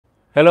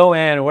Hello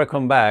and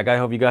welcome back. I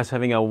hope you guys are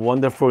having a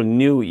wonderful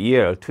new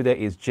year. Today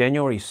is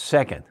January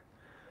 2nd.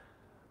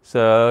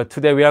 So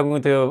today we are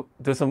going to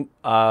do some,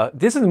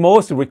 this is the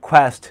most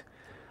request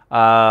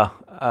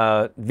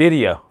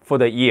video for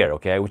the year,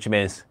 okay, which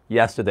means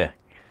yesterday,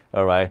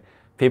 all right?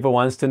 People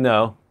wants to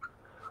know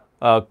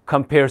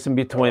comparison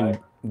between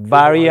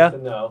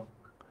Varia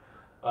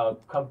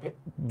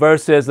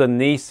versus a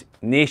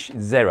niche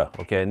zero,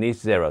 okay, niche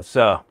zero.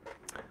 So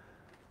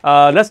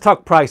let's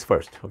talk price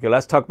first. Okay,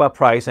 let's talk about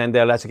price and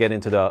then let's get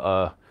into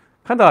the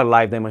kind of a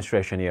live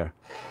demonstration here.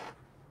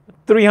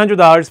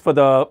 $300 for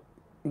the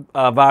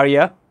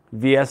Varia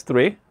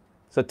VS3,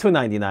 so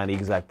 $299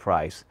 exact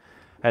price.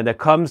 And it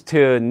comes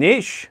to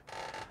niche.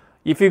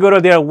 If you go to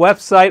their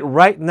website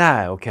right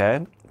now,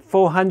 okay,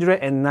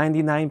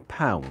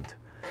 £499.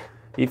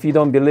 If you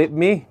don't believe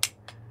me,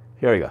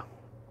 here you go.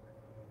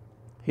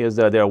 Here's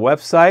their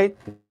website,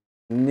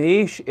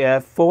 niche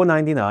at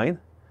 $499.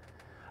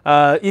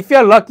 If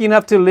you're lucky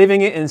enough to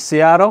living in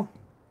Seattle,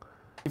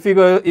 if you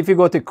go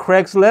to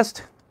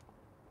Craigslist,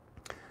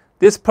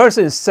 this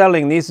person is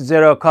selling niche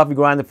zero coffee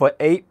grinder for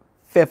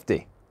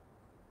 $850.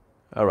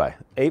 All right,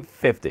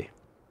 $850.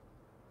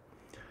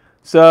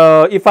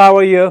 So if I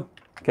were you,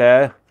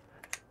 okay,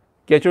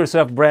 get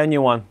yourself a brand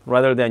new one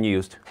rather than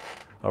used.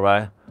 All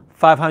right,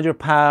 500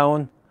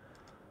 pound.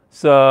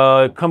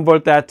 So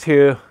convert that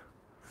to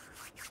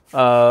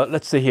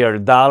let's see here,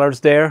 dollars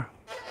there.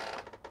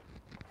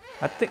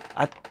 I think,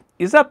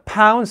 is that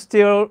pound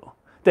still?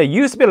 They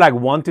used to be like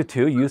 1 to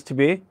 2, used to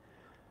be.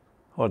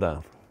 Hold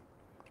on.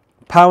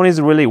 Pound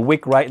is really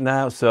weak right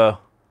now, so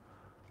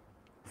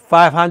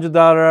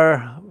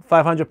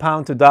 $500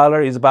 pound to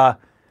dollar is about,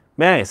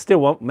 man, it's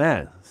still,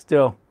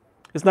 still,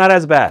 it's not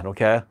as bad,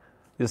 okay?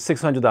 It's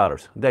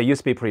 $600. That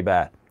used to be pretty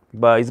bad,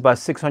 but it's about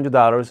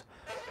 $600.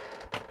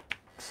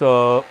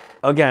 So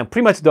again,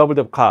 pretty much double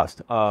the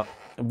cost.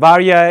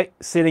 Varia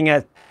sitting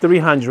at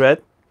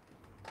 $300.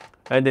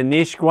 And the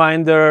niche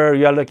grinder,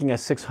 you are looking at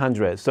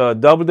 $600, so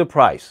double the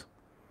price.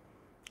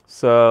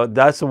 So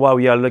that's what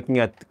we are looking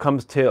at.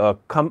 Comes to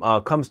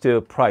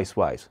price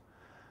wise.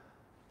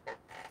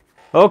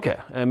 Okay,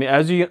 I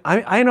mean,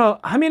 I know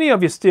how many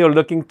of you still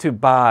looking to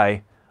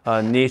buy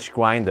a niche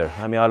grinder.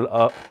 I mean,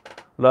 I'd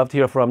love to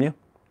hear from you.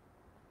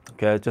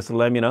 Okay, just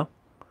let me know.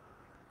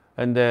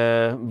 And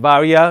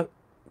Varia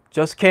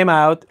just came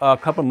out a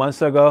couple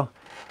months ago.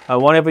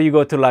 Whenever you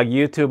go to like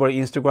YouTube or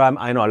Instagram,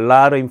 I know a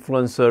lot of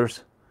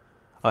influencers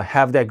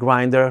have that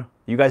grinder.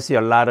 You guys see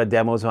a lot of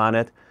demos on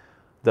it,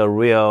 the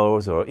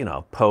reels or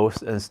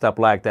posts and stuff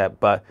like that.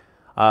 But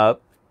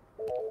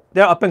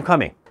they're up and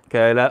coming.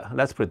 Okay,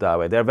 let's put it that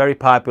way. They're very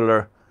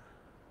popular,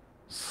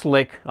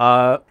 slick.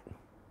 But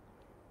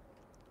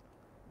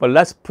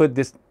let's put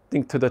this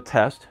thing to the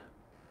test.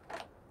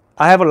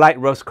 I have a light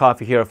roast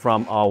coffee here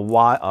from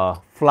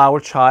Flower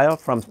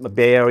Child from the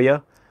Bay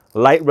Area,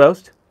 light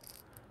roast.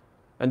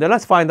 And then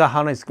let's find out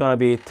how it's gonna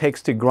be. It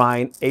takes to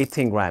grind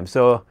 18 grams.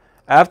 So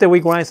after we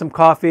grind some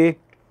coffee,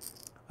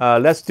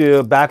 let's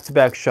do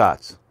back-to-back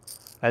shots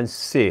and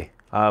see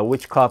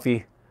which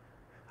coffee.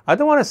 I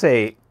don't want to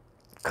say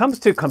comes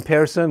to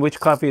comparison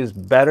which coffee is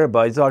better,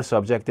 but it's all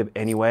subjective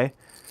anyway.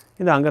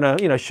 I'm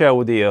gonna share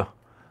with you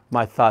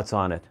my thoughts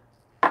on it.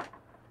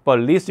 But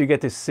at least you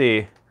get to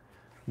see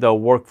the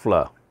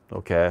workflow.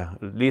 Okay,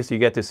 at least you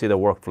get to see the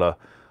workflow.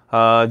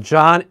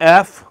 John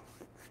F.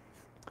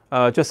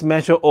 Just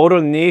mentioned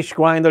auto niche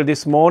grinder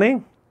this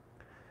morning.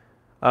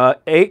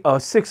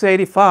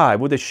 $685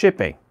 with the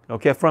shipping,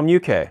 okay, from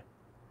UK.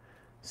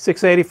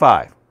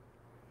 $685.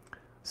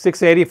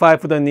 $685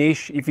 for the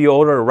niche if you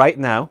order right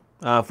now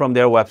from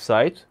their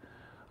website.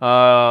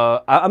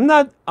 I'm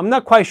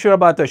not quite sure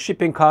about the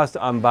shipping cost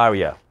on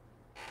Varia.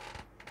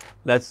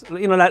 Let's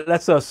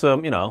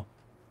assume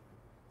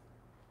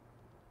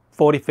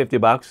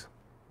 40-50 bucks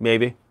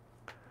maybe.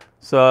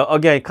 So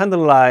again, kind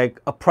of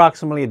like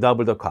approximately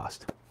double the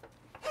cost.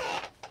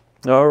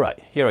 All right,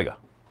 here we go.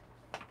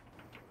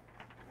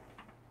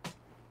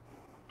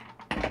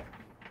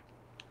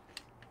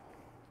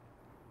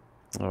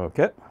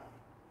 Okay.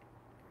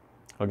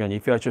 Again,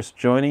 if you are just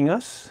joining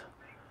us,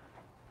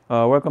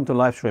 welcome to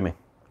live streaming.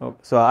 Oh,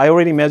 so I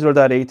already measured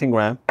that 18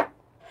 gram.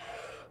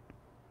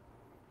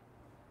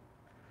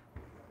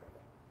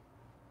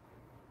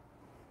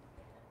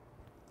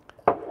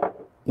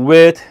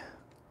 With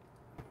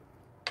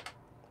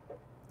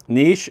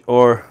niche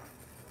or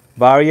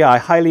Varia, I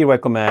highly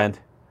recommend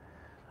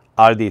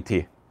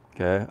RDT.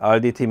 Okay,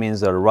 RDT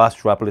means a roast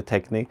droplet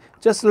technique.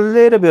 Just a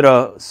little bit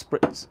of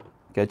spritz.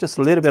 Okay, just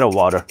a little bit of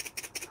water.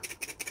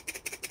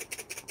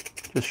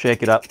 Just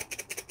shake it up.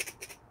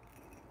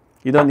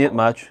 You don't need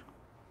much.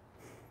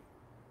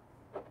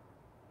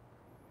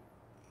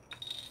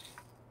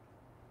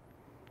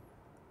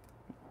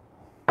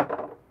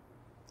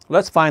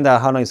 Let's find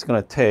out how long it's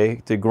going to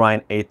take to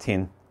grind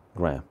 18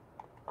 gram.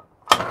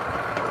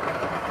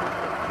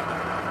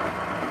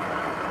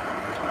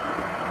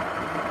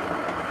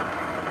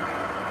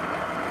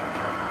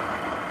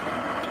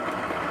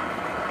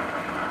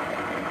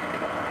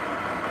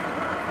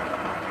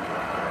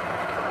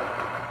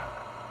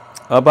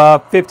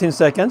 About 15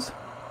 seconds.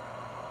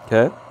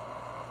 Okay.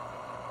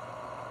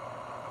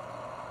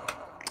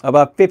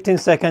 About 15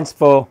 seconds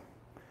for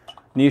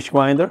niche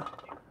grinder.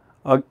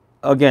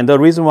 Again, the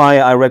reason why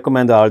I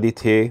recommend the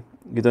RDT,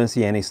 you don't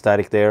see any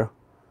static there.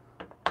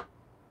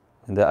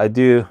 And I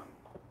do.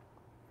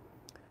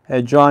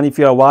 Hey John, if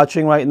you are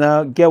watching right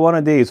now, get one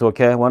of these,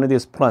 okay? One of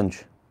these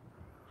plunge.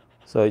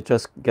 So you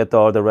just get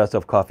all the rest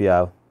of coffee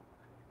out.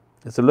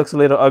 It looks a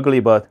little ugly,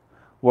 but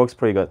works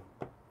pretty good.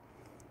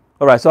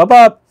 All right, so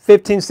about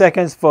 15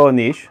 seconds for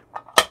niche.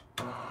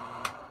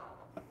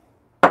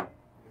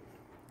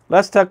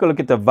 Let's take a look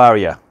at the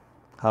Varia.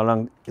 How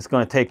long it's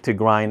going to take to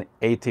grind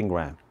 18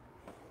 gram.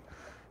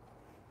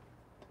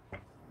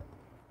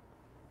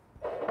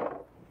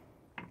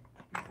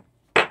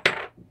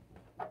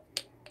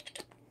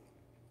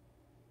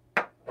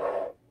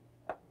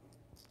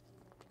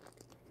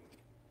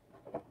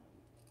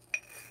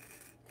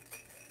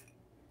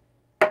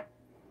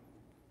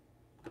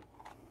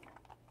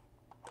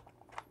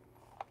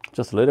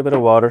 Just a little bit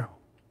of water.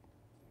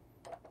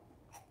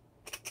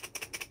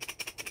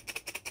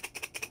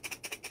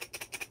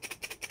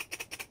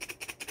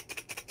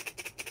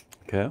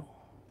 Okay.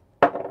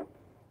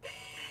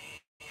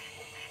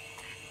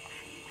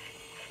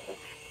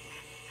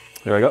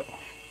 There we go.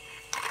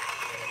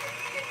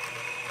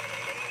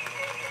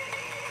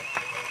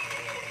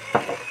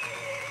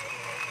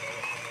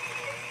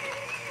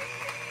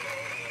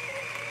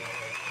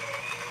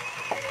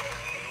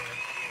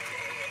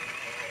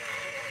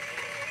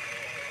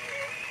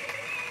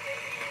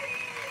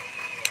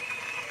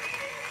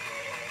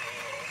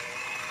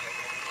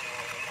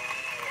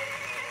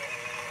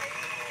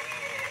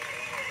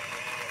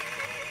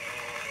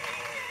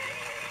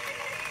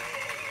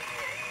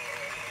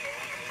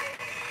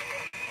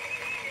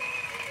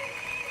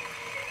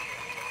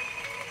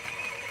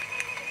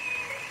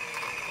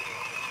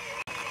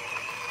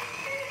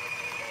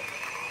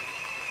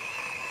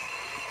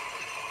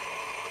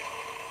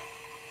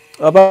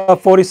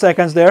 About 40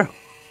 seconds there.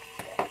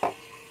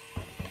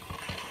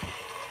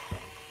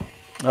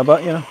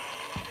 About, you know.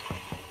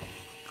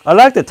 I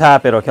like to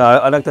tap it, okay?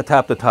 I like to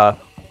tap the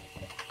top.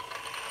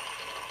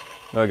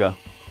 There we go.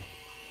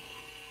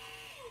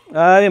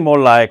 I think more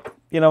like,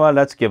 you know what,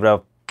 let's give it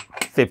up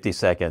 50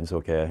 seconds,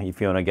 okay?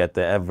 If you want to get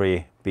the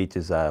every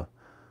beaches out.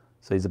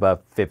 So it's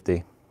about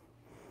 50.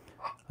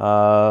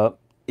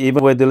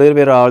 Even with a little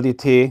bit of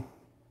RDT,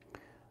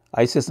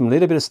 I see some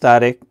little bit of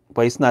static,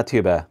 but it's not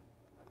too bad.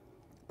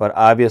 But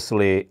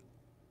obviously,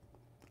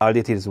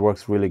 RDT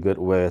works really good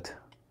with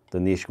the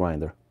niche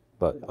grinder.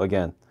 But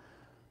again,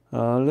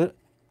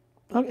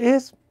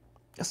 it's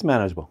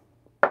manageable.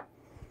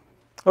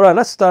 All right,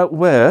 let's start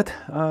with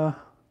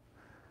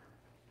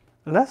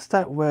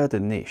the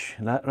niche.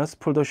 Let's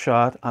pull the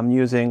shot. I'm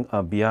using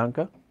a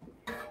Bianca.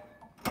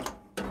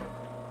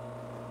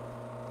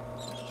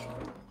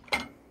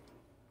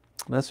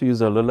 Let's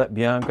use a Lillet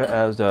Bianca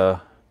as the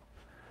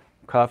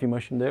coffee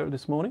machine there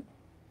this morning.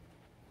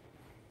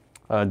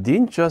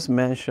 Dean just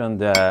mentioned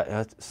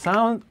that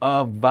sound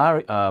of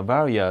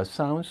Varia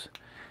sounds.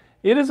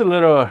 It is a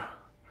little,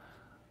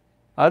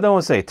 I don't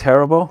want to say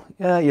terrible.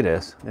 Yeah, it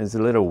is. It's a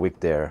little weak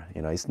there.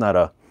 You know, it's not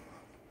a,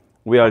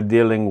 we are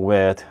dealing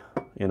with,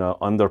 you know,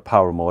 under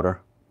power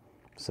motor.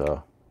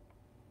 So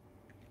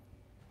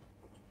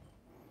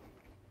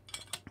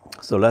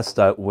let's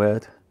start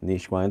with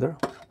niche grinder.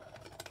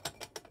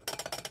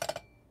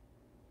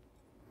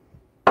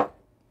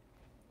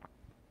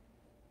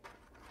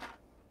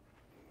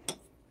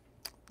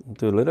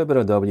 Do a little bit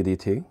of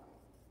WDT.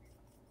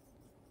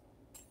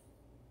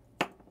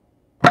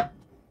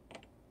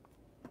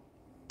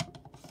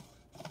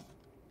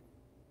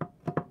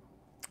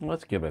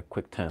 Let's give it a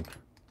quick temp.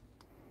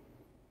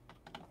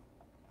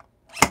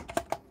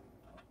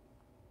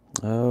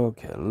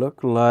 Okay,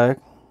 look like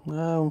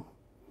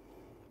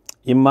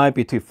it might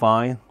be too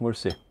fine. We'll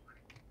see.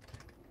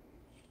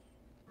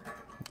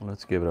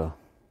 Let's give it a.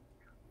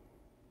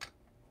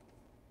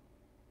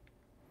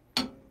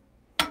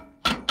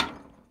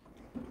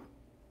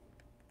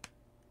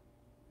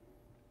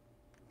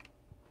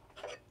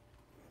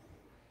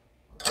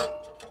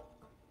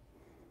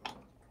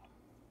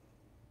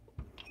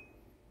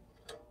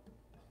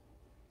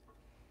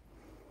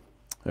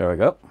 There we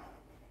go.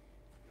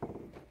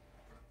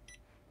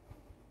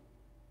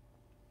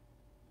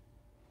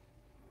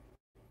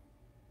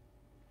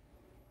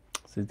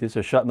 So this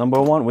is shot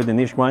number 1 with the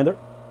niche grinder.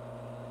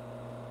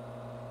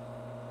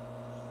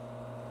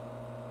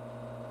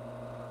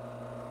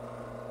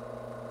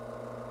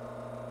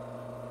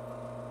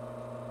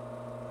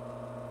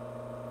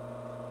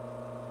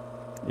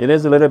 It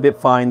is a little bit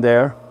fine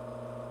there.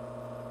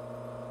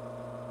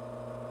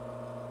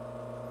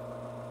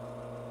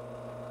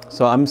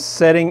 So I'm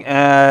setting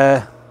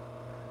at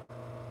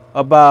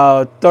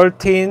about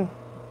 13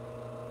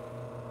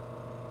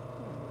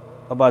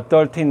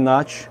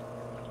 notch.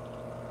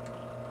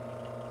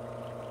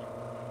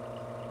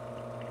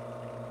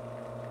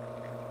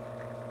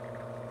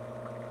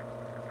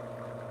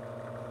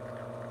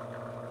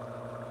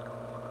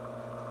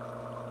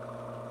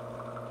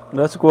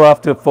 Let's go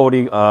up to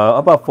 40,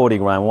 about 40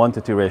 gram, 1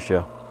 to 2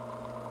 ratio.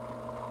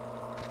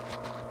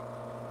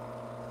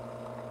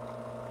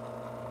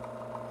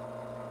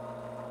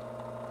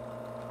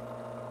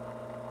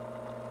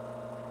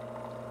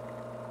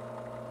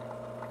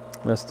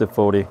 Let's do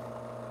 40.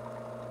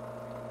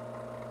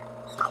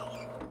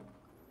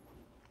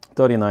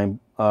 39,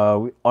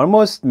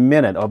 almost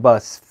minute,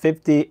 about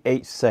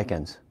 58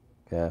 seconds.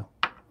 Okay.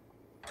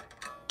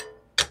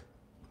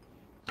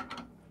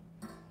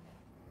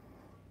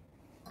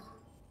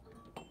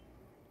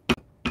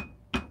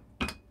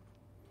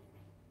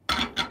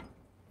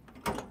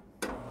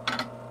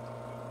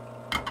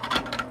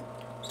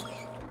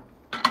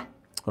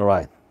 All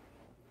right.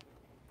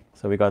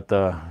 So we got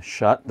the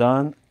shot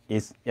done.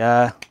 It's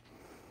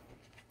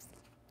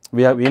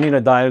we need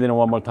to dial it in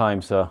one more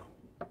time. So,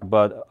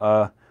 but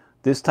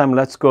this time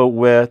let's go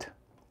with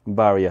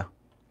Varia.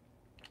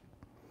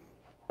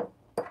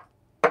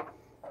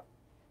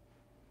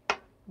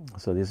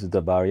 So this is the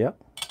Varia.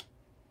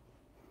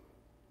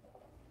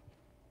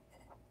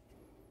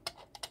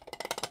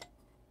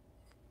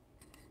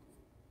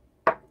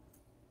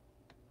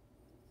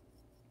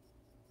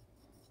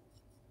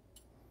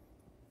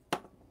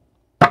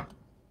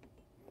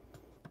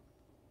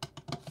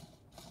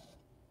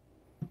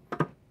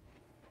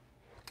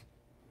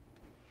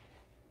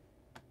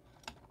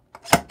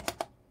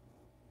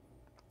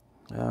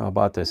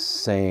 About the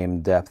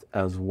same depth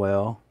as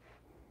well.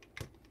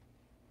 I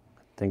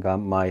think I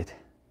might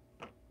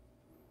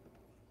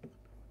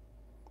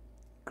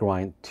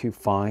grind too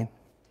fine.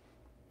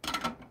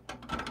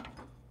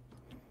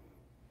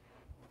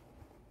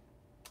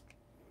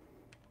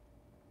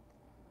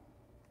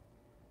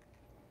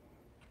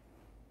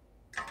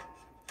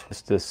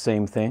 It's the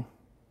same thing,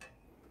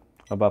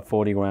 about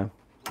 40 gram.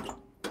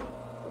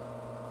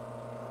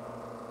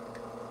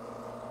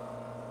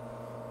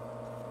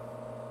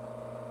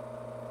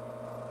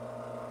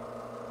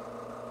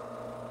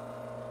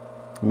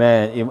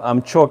 Man,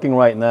 I'm choking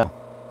right now.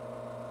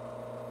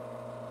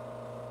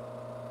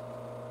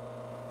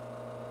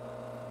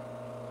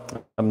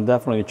 I'm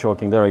definitely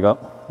choking. There we go.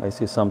 I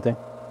see something.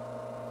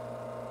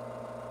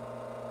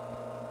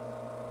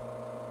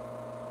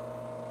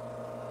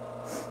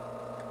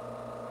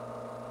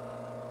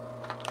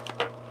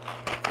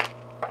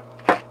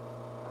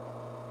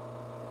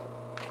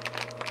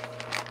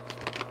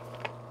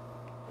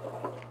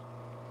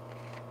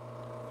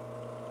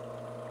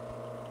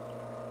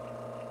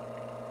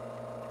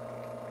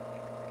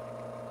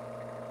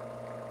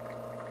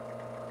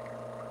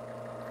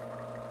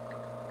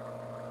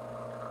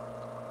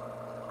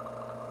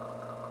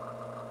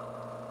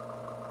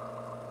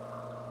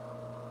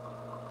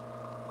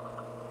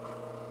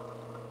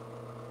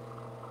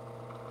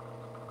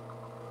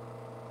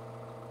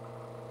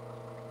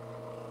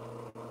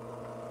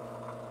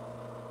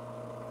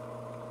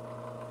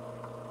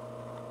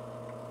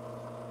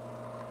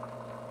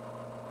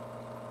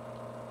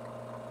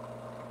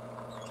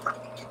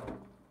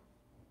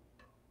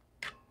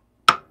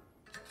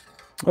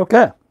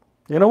 Okay,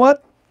 you know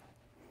what?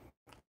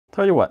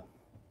 Tell you what.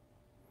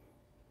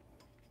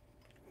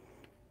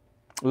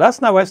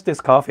 Last night I was this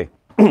coffee.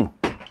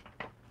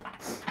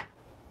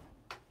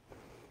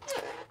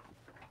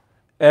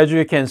 As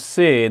you can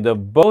see,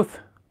 both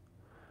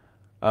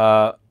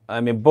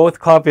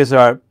coffees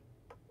are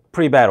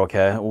pretty bad.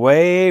 Okay,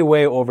 way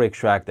over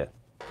extracted,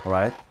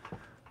 right?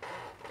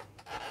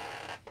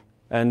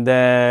 And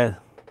then,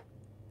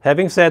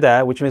 having said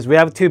that, which means we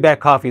have 2 bad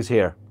coffees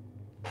here.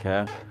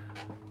 Okay.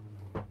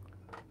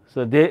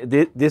 So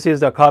this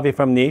is the coffee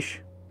from Niche.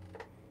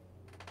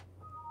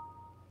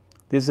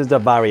 This is the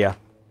Varia.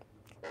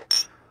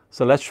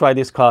 So let's try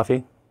this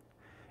coffee.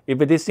 If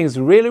this thing's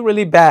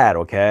really bad,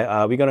 okay,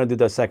 we're gonna do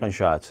the second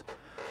shots.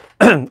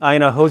 I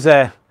know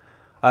Jose.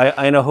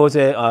 I know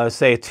Jose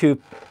say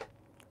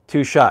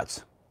two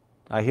shots.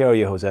 I hear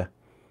you, Jose.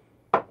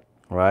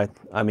 Right?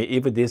 I mean,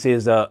 if this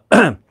is the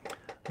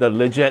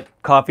legit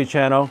coffee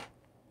channel,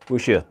 we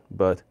should.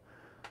 But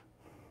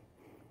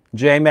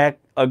JMac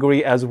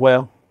agree as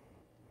well.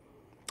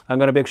 I'm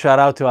gonna big shout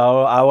out to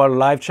our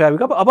live chat. We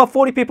got about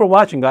 40 people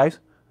watching, guys.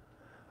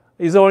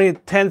 It's only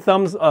 10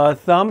 thumbs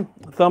up.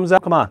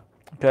 Come on,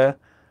 okay.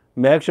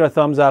 Make sure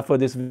thumbs up for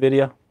this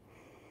video.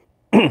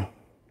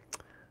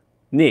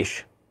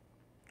 Niche.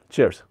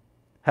 Cheers.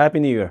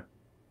 Happy New Year.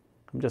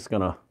 I'm just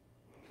gonna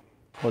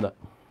hold on.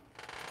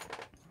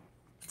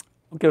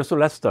 Okay, so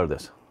let's start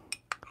this.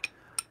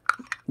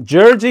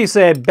 Georgie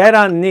said bet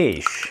on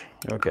Niche.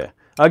 Okay.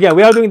 Again,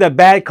 we are doing the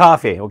bad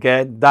coffee.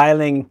 Okay,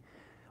 dialing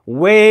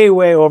way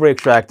over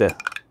extracted.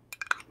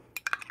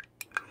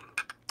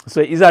 So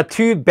is that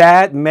 2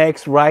 bad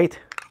makes right?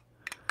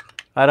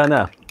 I don't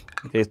know.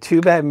 Okay,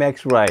 2 bad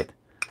makes right.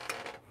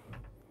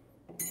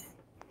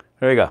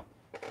 Here we go.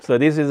 So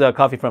this is a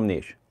coffee from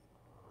Niche.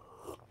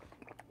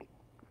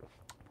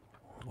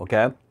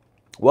 Okay.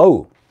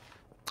 Whoa.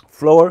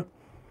 Floor.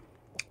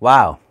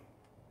 Wow.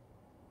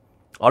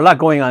 A lot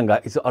going on,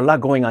 guys. It's a lot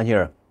going on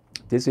here.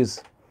 It's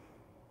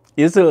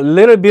a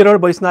little bitter,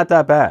 but it's not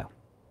that bad.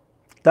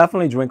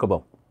 Definitely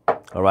drinkable.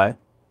 All right.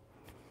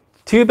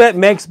 Too bad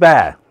makes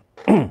bad.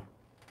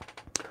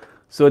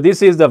 So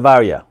this is the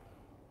Varia.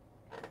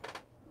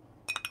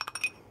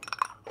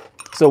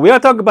 So we are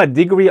talking about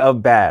degree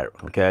of bad.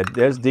 Okay,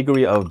 there's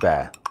degree of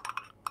bad.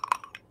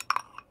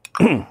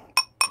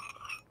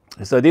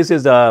 So this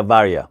is the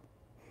Varia.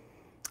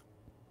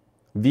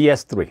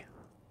 VS3.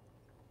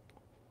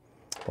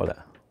 Hold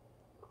on.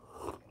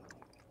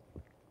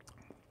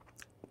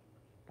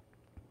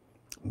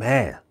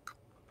 Man.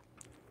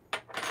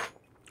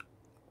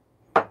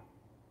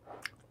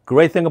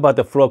 Great thing about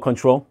the flow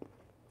control.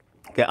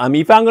 Okay,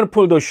 if I'm going to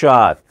pull those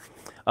shot,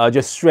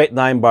 just straight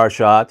 9-bar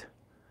shot,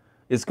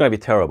 it's going to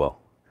be terrible.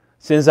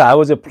 Since I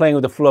was playing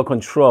with the flow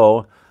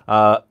control,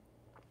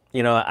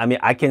 you know,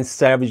 I can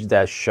salvage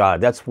that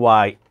shot. That's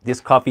why this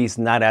coffee is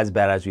not as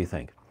bad as you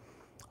think.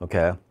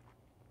 Okay.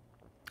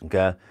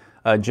 Okay.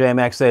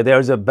 JMX said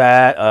there's a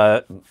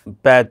bad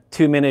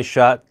 2-minute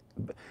shot.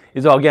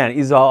 It's all, again,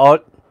 it's all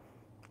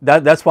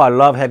that's why I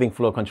love having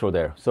flow control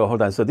there. So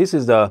hold on. So this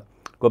is the,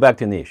 go back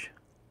to niche.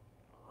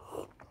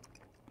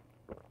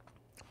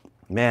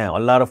 Man, a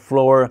lot of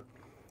floor.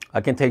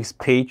 I can take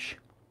peach.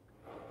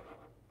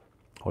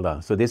 Hold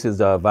on. So this is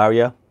the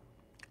Varia.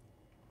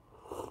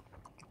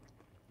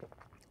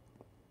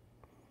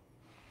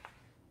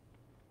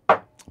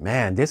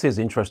 Man, this is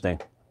interesting.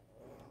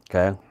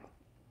 Okay.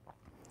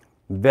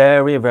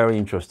 Very, very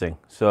interesting.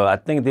 So I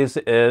think this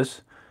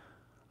is,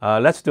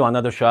 let's do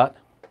another shot.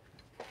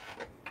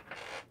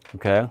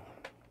 Okay.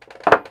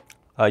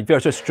 If you're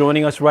just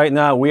joining us right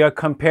now, we are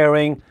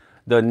comparing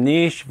the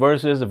niche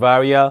versus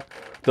Varia.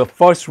 The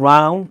first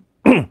round,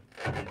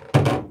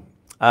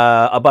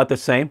 about the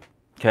same.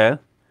 Okay.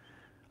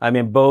 I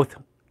mean, both,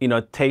 you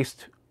know,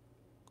 taste,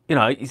 you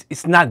know,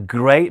 it's not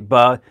great,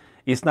 but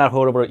it's not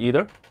horrible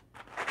either.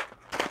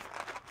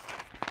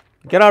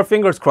 Get our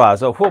fingers crossed.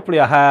 So hopefully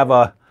I have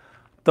a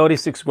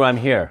 36 gram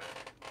here.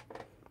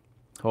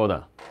 Hold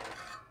on.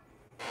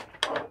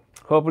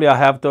 Hopefully I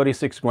have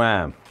 36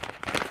 gram.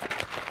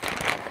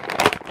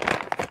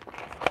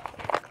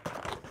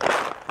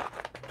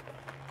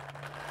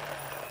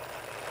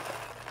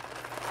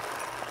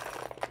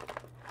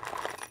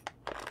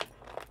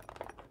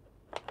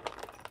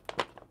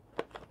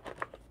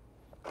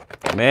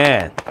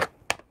 Man,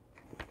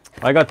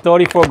 I got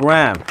 34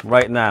 gram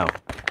right now.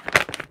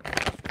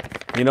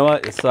 You know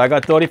what? So I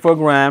got 34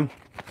 gram.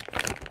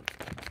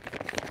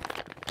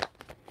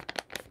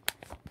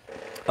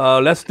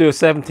 Let's do a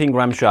 17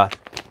 gram shot.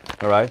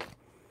 All right.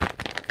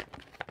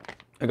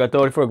 I got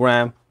 34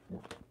 gram.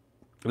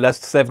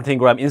 Let's 17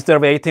 gram. Instead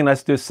of 18,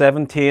 let's do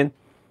 17.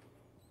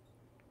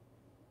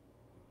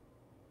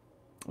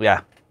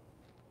 Yeah.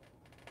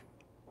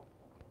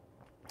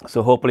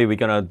 So hopefully we're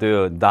gonna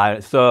do a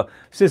diet. So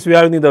since we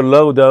are in the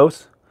low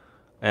dose,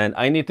 and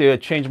I need to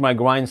change my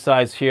grind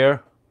size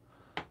here.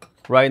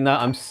 Right now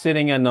I'm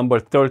sitting at number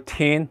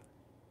 13.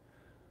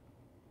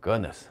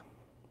 Goodness.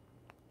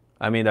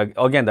 I mean,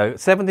 again, the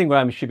 17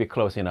 grams should be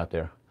close enough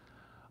there.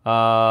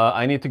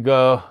 I need to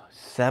go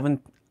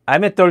 7.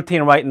 I'm at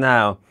 13 right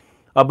now,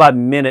 about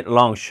minute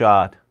long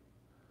shot.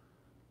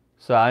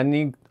 So I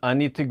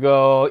need to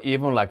go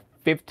even like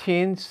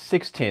 15,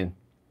 16.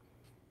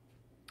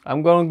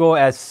 I'm going to go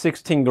at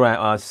 16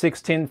 gram,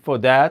 16 for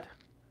that.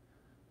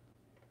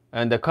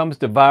 And there comes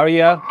the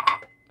Varia.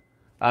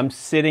 I'm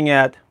sitting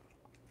at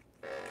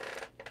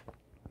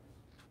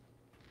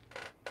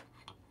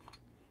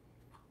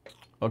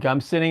I'm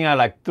sitting at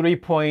like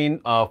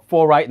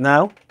 3.4 right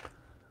now.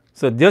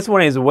 So this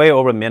one is way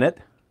over a minute.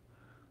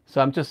 So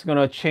I'm just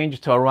gonna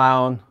change to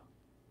around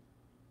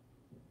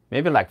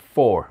maybe like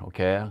 4,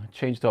 okay?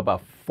 Change to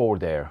about 4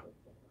 there.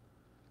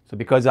 So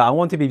because I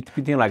want to be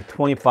between like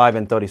 25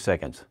 and 30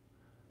 seconds,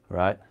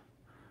 right?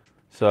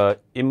 So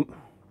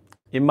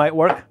it might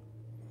work.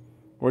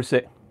 We'll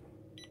see.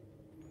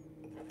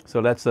 So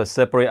let's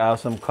separate out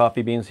some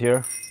coffee beans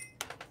here.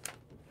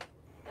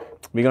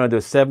 We're gonna do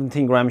a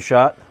 17 gram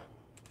shot.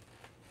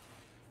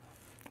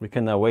 We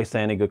cannot waste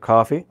any good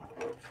coffee.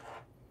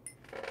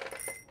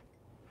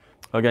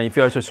 Again, if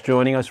you're just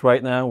joining us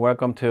right now,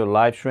 welcome to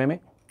live streaming.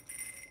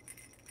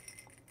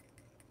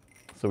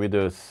 So we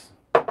do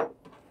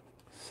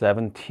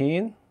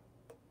 17.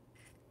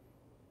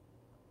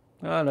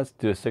 Let's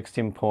do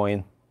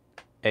 16.8,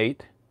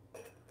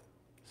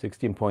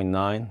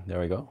 16.9. There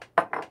we go.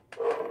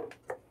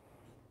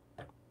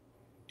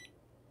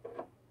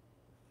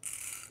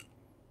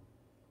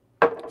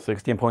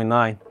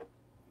 $16.9.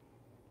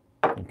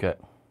 Okay.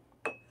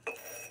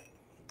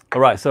 All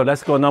right, so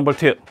let's go number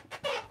 2.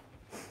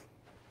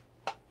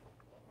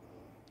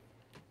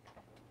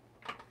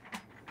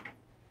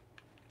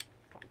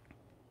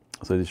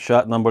 So this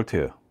shot number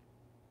 2.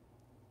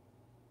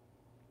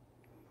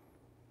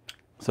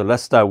 So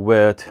let's start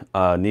with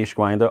niche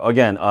grinder.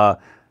 Again,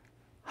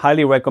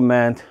 highly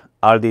recommend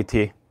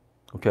RDT.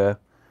 Okay,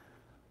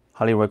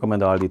 highly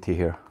recommend RDT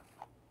here.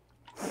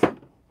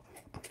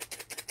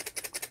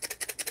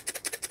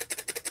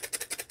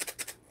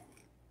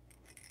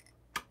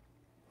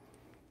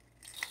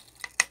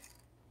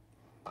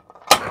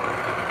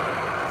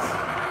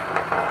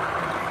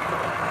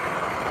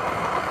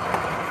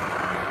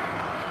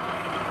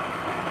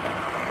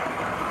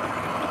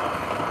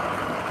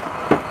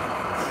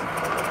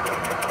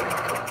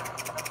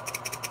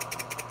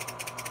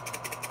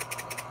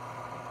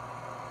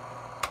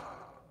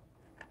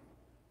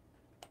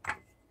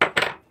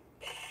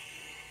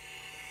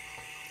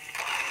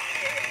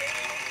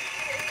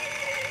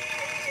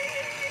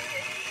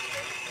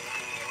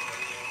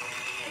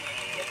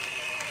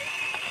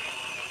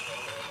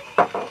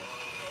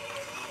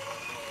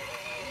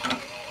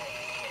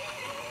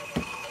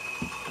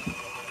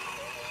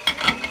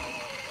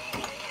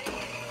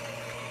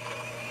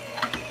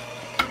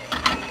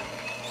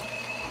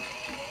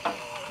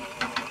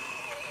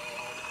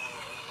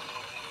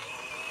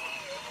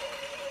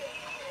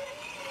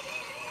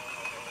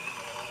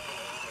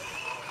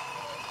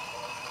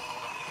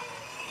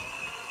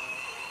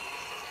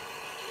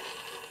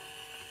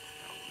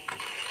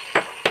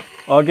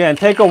 Again,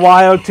 take a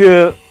while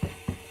to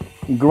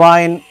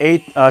grind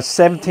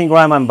 17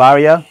 gram on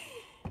Varia.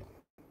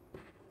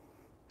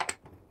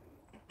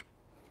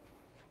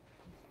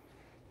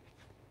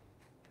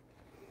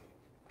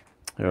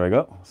 Here we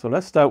go. So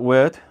let's start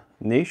with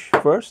niche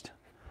first.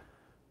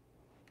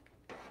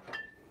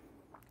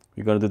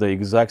 We're going to do the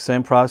exact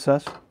same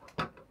process.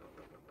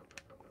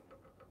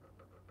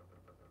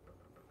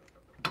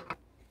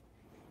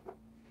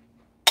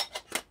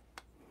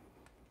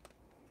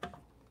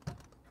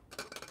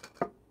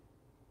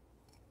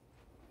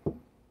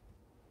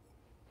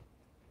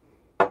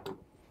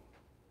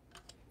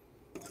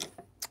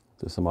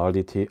 Do some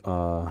RDT,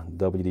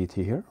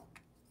 WDT here.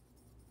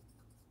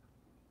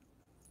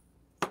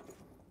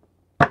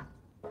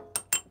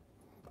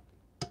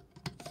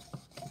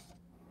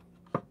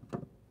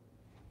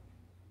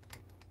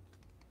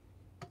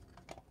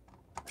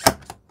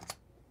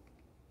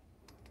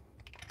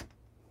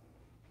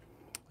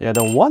 Yeah,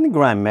 the 1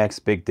 gram makes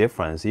big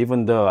difference,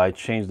 even though I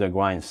changed the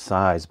grind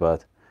size,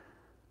 but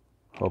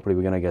hopefully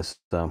we're gonna get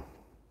some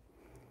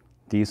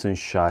decent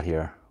shot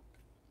here.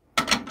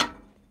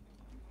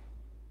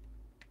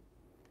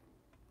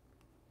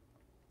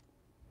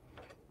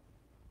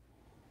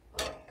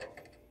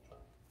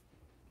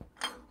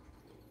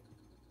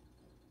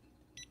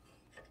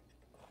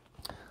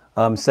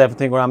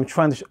 17 gram. I'm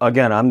trying to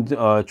again. I'm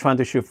trying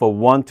to shoot for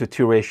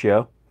 1-to-2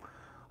 ratio,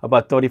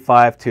 about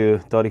 35 to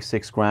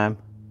 36 gram.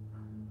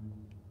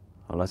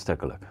 Well, let's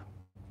take a look.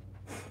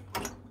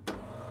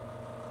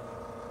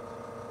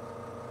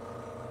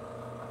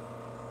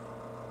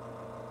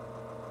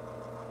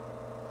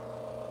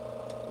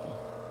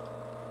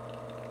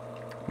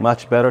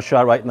 Much better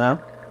shot right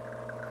now.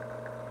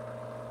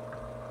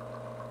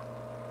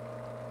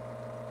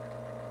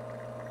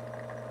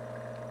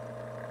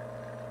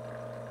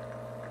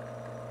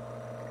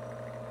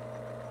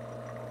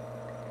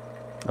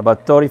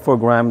 About 34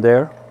 gram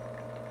there.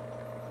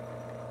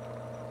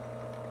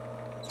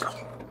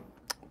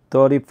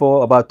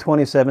 34, about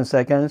 27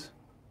 seconds.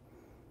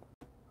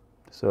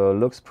 So it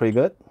looks pretty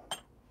good.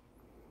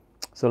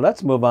 So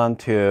let's move on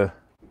to,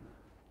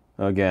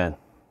 again,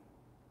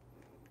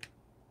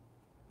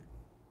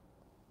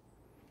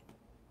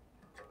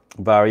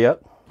 Varia.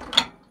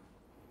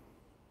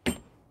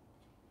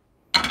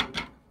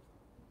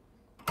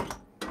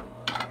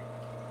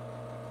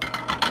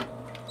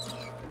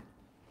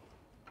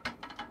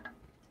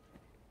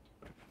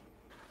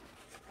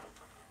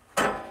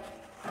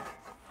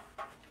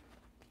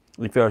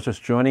 If you are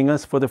just joining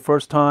us for the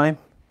first time,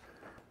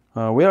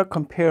 we are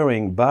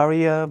comparing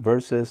Varia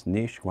versus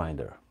niche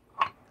grinder.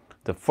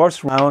 The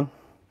first round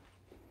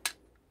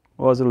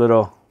was a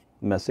little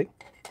messy,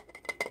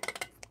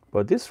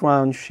 but this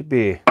round should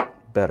be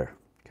better.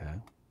 Okay.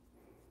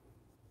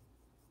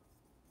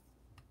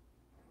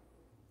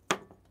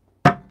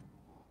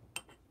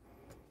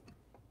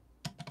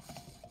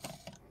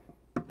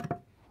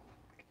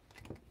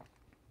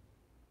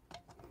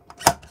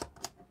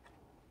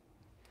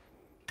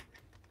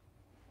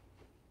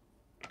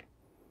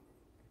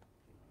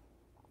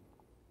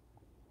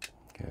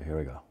 Okay, here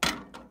we go.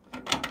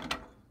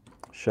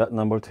 Shot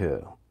number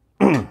 2.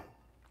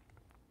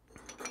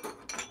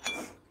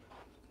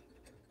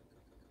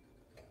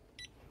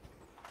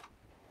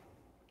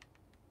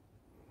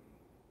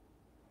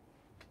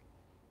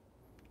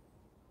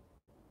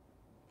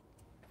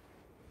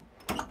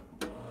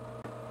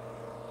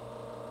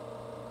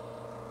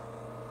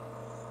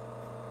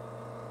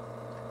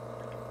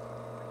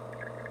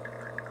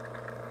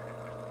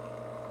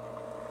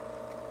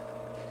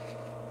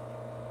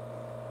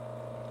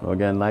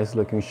 Again, nice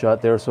looking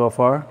shot there so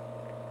far.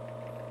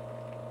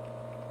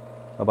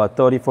 About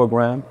 34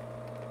 gram.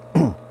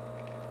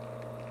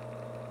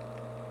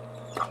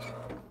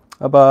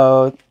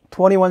 About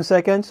 21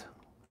 seconds.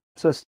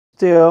 So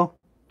still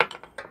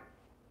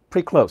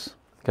pretty close.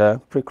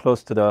 Okay, pretty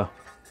close to the,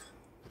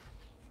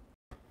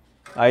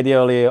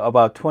 ideally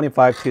about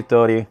 25 to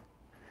 30.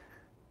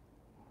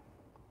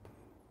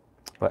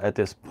 But at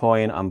this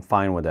point, I'm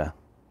fine with that.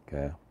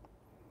 Okay,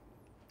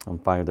 I'm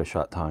fine with the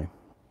shot time.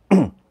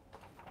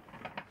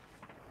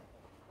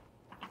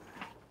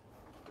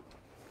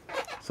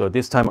 So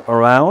this time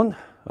around,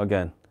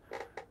 again,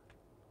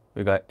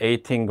 we got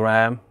 18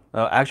 gram.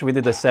 Actually, we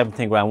did the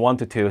 17 gram,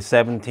 1-to-2,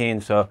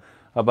 17, so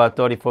about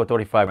 34,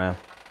 35 gram.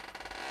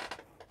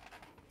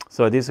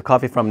 So this is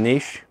coffee from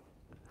Niche,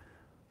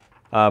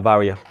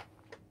 Varia.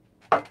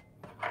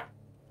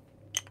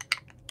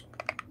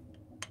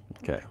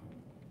 Okay.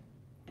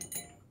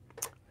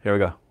 Here we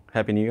go.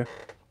 Happy New Year.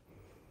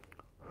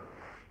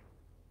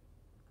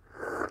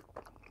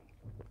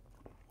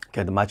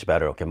 Okay, much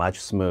better. Okay, much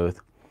smooth.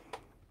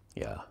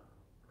 Yeah.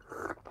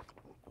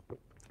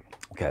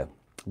 Okay,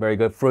 very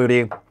good,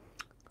 fruity,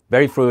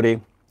 very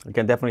fruity. You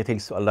can definitely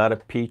taste a lot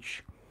of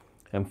peach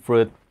and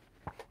fruit.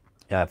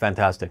 Yeah,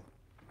 fantastic.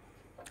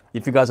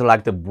 If you guys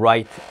like the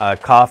bright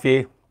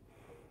coffee,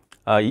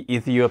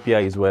 Ethiopia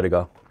is where to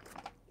go.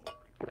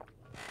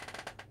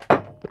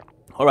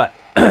 All right,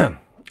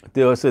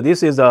 so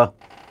this is a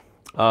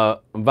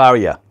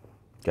Varia,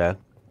 okay?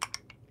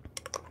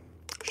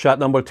 Shot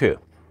number 2. Here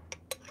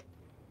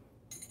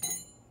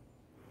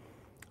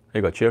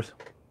you go, cheers.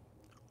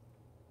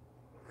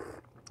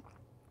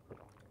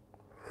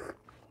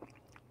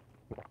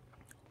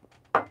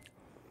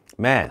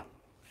 Man.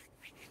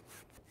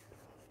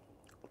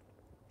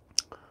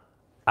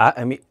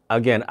 I mean,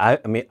 again,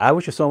 I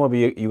wish some of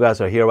you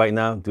guys are here right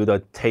now. Do the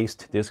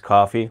taste this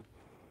coffee.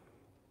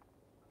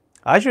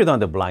 I should have done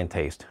the blind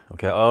taste.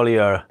 Okay,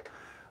 earlier,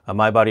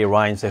 my buddy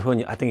Ryan said,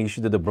 "Hun, I think you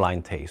should do the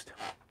blind taste."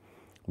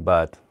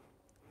 But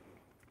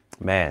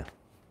man,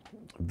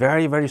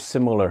 very, very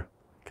similar.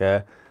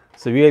 Okay,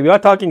 so we are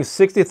talking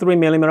 63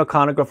 millimeter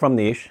conical from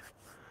niche.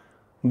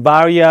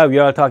 Varia, we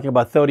are talking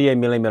about 38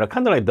 millimeter,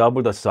 kind of like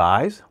double the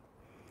size.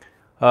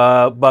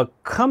 But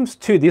comes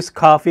to this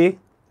coffee,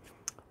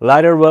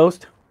 lighter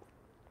roast,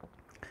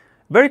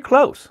 very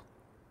close.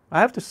 I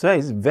have to say,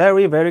 it's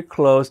very, very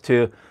close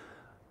to,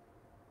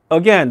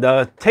 again,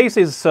 the taste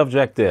is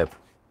subjective.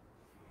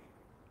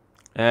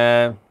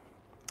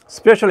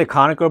 Especially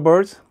conical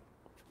birds,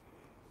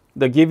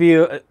 they give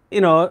you,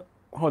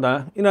 hold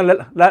on,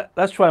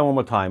 let's try one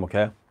more time,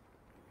 okay?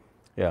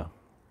 Yeah.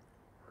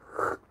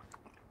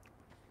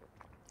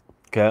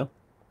 Okay.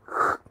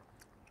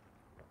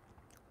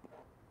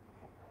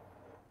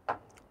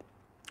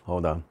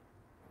 Hold on.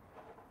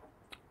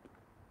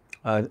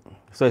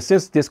 So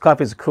since this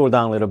coffee is cooled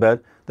down a little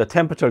bit, the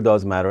temperature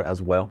does matter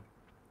as well.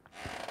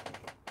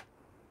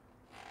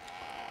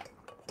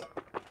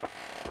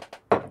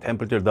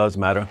 Temperature does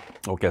matter.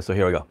 Okay, so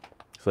here we go.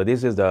 So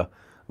this is the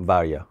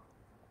Varia.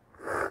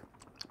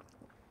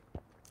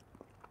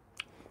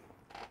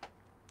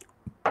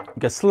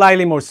 Okay,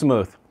 slightly more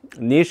smooth.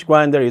 Niche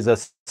grinder is a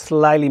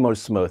slightly more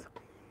smooth.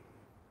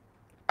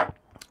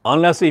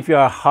 Unless if you're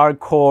a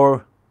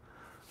hardcore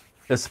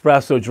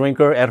espresso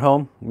drinker at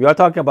home, we are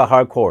talking about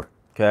hardcore,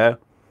 okay?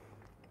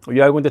 We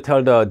are going to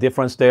tell the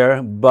difference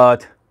there,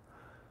 but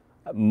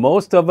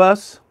most of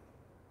us,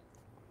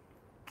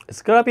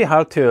 it's gonna be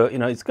hard to,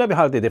 it's gonna be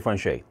hard to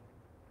differentiate.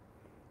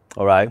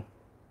 All right.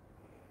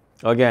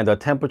 Again, the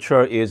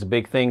temperature is a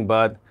big thing,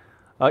 but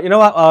you know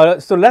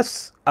what? So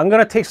I'm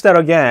gonna taste that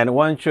again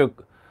once your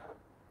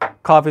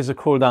coffee's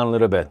cool down a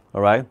little bit.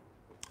 All right.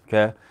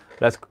 Okay.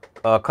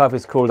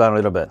 Coffee's cool down a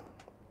little bit.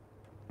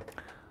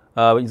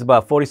 It's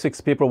about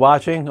 46 people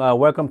watching.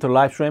 Welcome to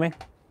live streaming.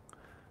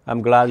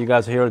 I'm glad you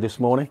guys are here this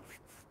morning.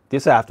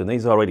 This afternoon,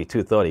 it's already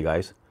 2:30,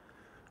 guys.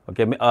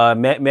 Okay,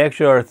 make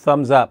sure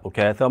thumbs up,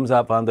 okay? Thumbs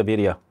up on the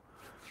video,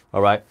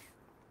 all right?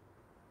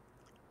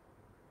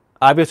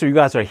 Obviously, you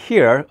guys are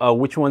here.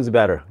 Which one's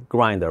better?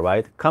 Grinder,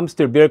 right? Comes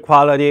to beer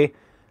quality,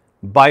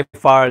 by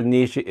far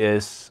niche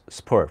is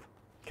superb,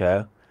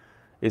 okay?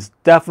 It's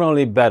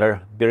definitely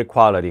better beer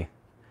quality.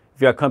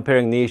 If you're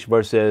comparing niche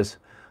versus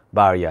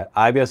Varia,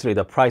 obviously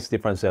the price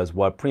differences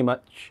were pretty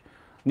much,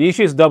 niche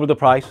is double the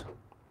price,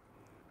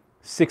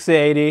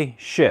 $680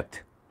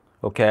 shipped,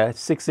 okay?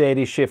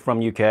 $680 shipped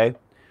from UK.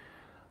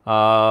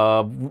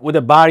 With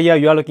the Varia,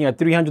 you are looking at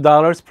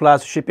 $300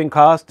 plus shipping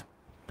cost.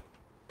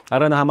 I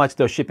don't know how much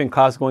the shipping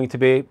cost is going to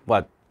be,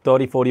 what,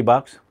 30, 40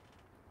 bucks?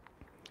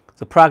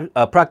 So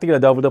practically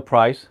double the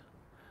price.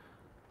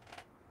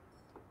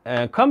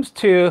 And comes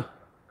to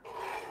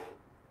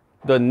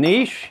the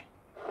niche.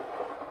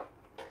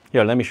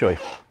 Here, let me show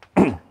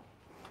you.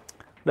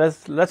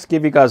 Let's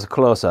give you guys a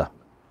close-up.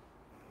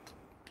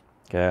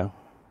 Okay.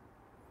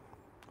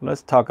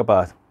 Let's talk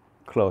about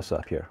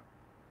close-up here.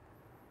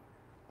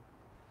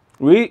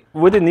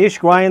 With the niche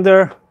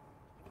grinder,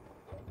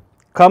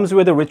 comes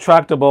with a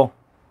retractable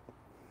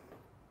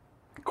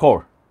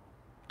core,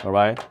 all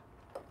right?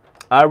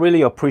 I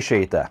really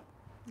appreciate that.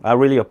 I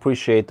really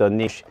appreciate the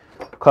niche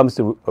comes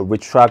to a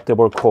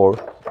retractable core,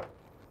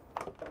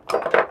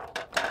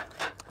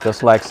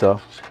 just like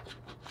so.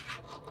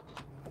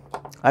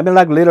 I mean,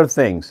 like little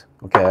things,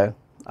 okay?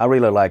 I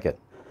really like it.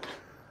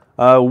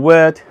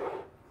 With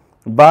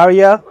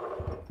Varia,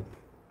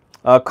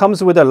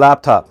 comes with a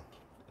laptop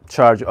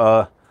charge,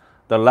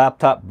 the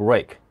laptop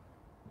break.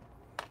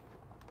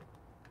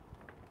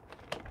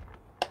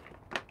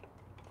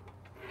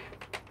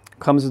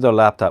 Comes with a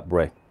laptop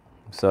break.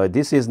 So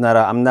this is not,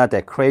 I'm not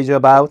that crazy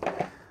about,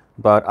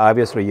 but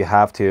obviously you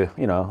have to,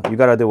 you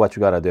gotta do what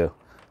you gotta do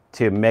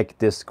to make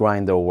this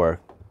grinder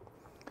work.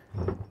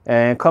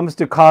 And comes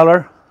to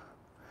color,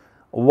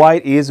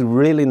 white is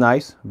really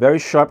nice, very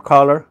sharp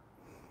color.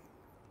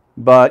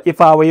 But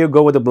if I were you,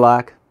 go with the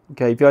black.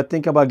 Okay, if you're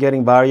thinking about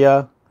getting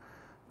Varia,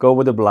 go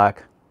with the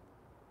black.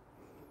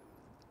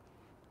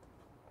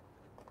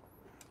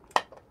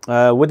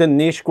 With the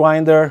niche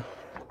grinder,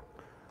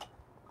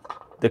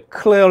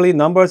 the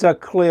numbers are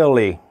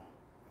clearly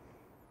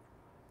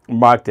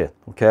marked it,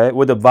 okay?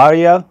 With the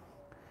Varia,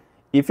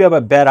 if you have a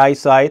bad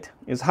eyesight,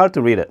 it's hard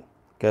to read it,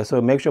 okay?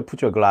 So make sure to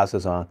put your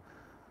glasses on,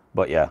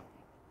 but yeah.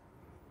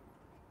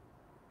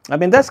 I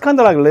mean, that's kind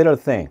of like a little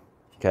thing,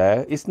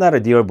 okay? It's not a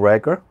deal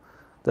breaker.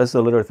 That's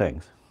the little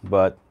things,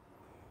 but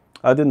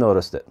I did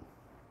notice it.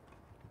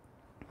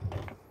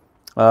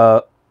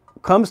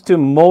 Comes to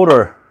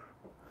motor,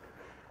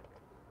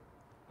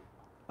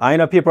 I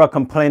know people are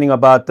complaining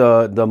about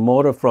the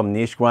motor from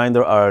niche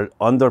grinder are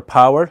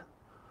underpowered.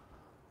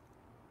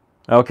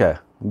 Okay,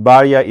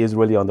 Varia is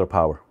really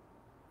underpowered.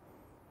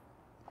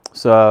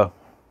 So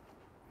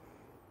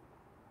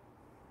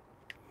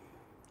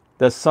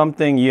there's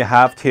something you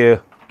have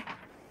to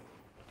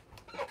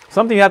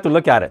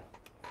look at it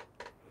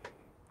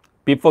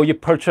before you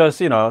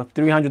purchase, you know,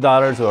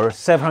 $300 or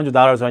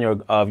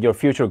 $700 on your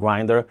future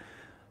grinder.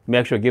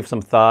 Make sure give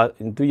some thought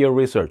and do your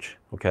research,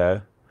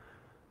 okay?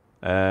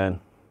 And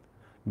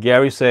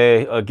Gary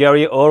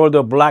ordered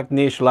the black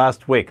niche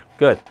last week.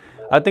 Good.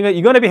 I think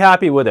you're gonna be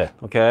happy with it,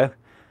 okay?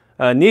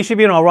 Niche has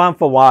been around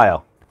for a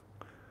while.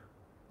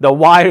 The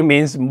wire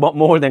means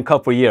more than a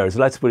couple years.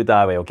 Let's put it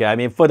that way, okay? I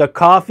mean, for the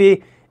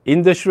coffee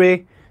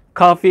industry,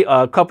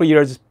 a couple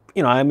years,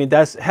 you know, I mean,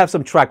 have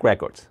some track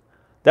records.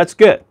 That's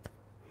good.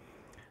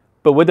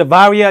 But with the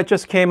Varia, it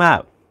just came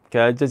out,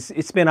 okay?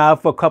 It's been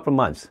out for a couple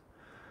months.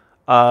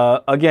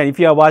 Again, if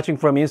you are watching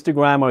from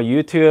Instagram or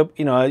YouTube,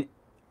 you know,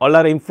 a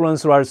lot of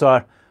influencers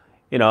are,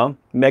 you know,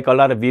 make a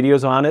lot of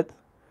videos on it.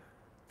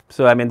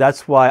 So, I mean,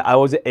 that's why I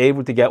was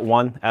able to get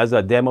one as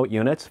a demo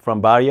unit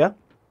from Varia.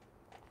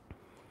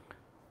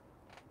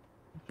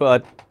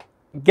 But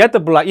get the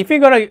black. If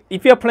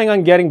you're planning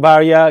on getting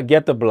Varia,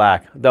 get the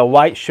black. The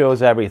white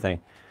shows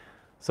everything.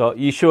 So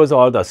it shows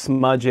all the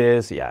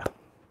smudges, yeah.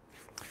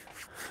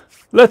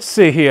 Let's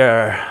see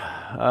here.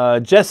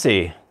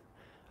 Jesse,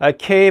 I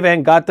came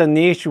and got the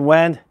niche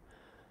when,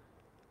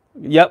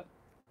 yep,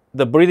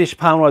 the British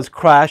pound was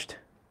crashed.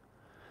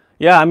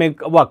 Yeah, I mean,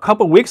 what, a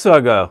couple weeks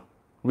ago.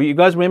 You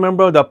guys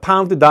remember the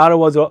pound to dollar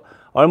was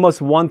almost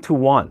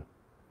 1-to-1.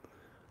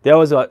 That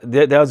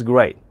was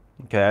great,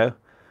 okay?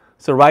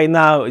 So right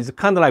now, it's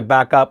kind of like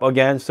back up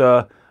again.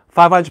 So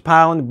 500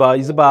 pounds, but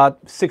it's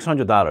about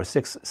 $600,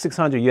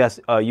 600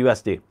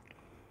 USD.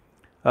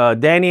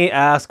 Danny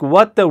asked,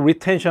 what the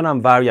retention on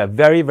Varia?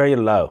 Very, very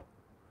low.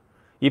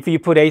 If you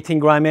put 18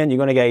 gram in, you're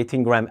going to get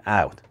 18 gram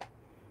out.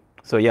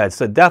 So yeah,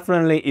 so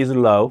definitely is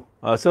low.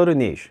 So the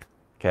niche,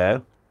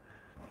 okay?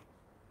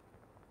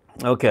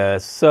 Okay,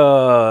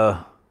 so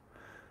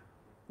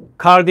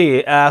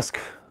Cardi asked,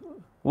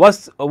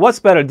 what's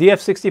better,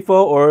 DF64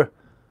 or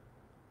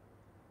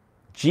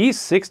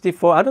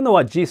G64? I don't know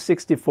what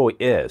G64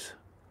 is.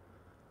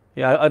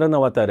 Yeah, I don't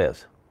know what that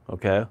is,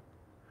 okay?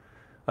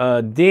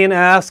 Dean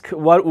asked,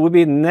 what would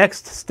be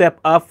next step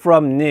up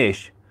from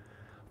niche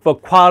for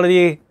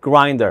quality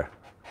grinder?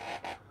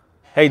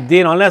 Hey,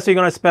 Dean, unless you're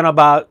going to spend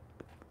about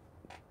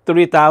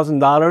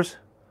 $3,000,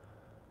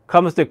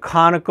 comes to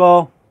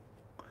conical,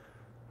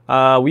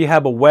 we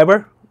have a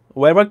Weber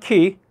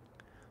key.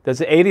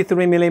 That's an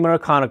 83 millimeter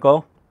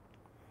conical.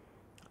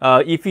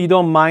 If you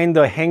don't mind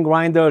the hand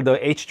grinder, the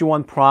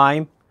HG1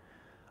 Prime,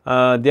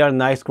 they are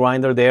nice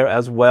grinder there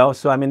as well.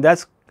 So I mean,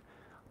 that's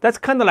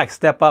kind of like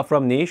step up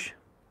from niche.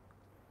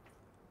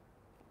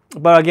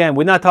 But again,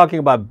 we're not talking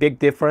about big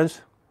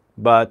difference,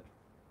 but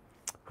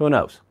who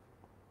knows?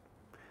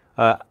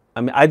 I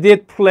mean, I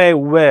did play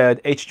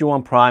with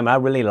HG1 Prime. I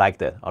really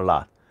liked it a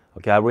lot.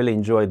 Okay, I really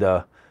enjoyed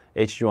the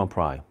HG1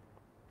 Prime.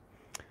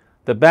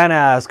 The Ben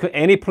asks,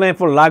 any plan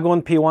for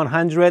Lagoon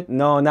P100?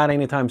 No, not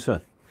anytime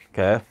soon.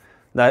 Okay,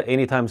 not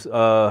anytime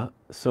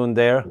soon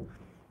there.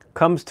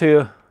 Comes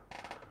to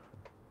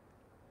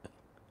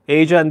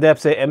Asia and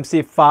Depth say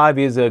MC5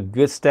 is a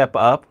good step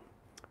up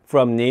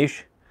from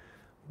niche.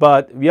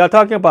 But we are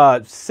talking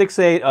about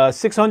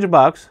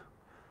 $600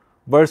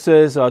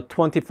 versus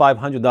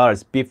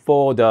 $2,500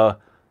 before the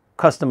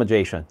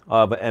customization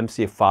of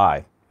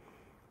MC5.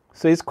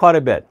 So it's quite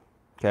a bit.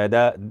 Okay,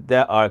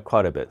 that are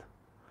quite a bit.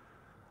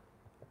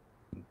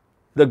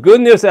 The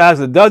good news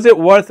is, does it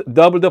worth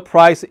double the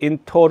price in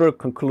total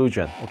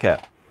conclusion? Okay.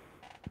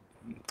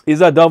 Is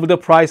that double the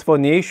price for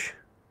niche?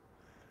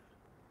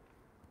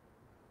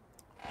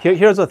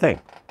 Here's the thing.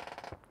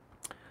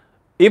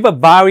 If a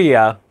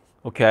Varia,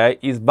 okay,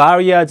 it's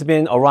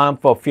been around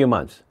for a few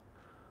months.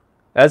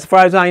 As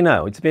far as I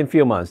know, it's been a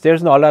few months.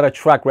 There's not a lot of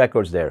track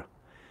records there.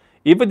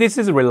 If this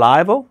is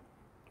reliable,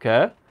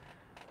 okay,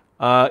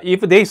 if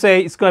they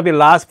say it's going to be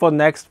last for the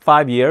next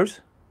 5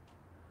 years,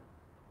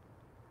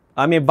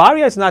 I mean,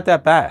 Varia is not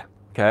that bad.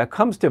 Okay, it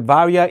comes to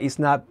Varia, it's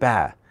not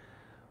bad.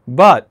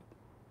 But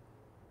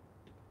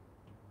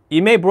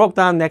it may break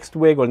down next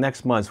week or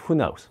next month. Who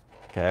knows?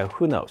 Okay,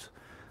 who knows?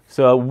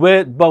 So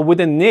with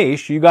a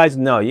niche, you guys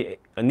know,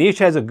 a niche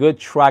has a good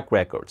track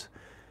record.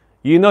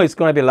 You know it's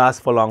going to be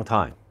last for a long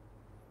time.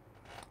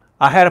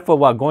 I had it for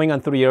what, going on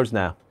 3 years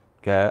now.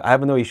 Okay, I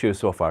have no issues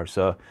so far.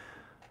 So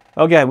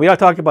again, we are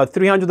talking about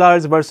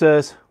 $300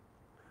 versus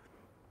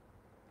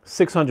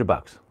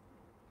 $600.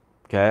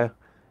 Okay.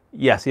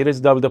 Yes, it is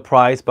double the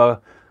price,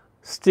 but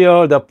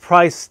still the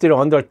price still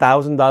under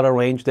 $1,000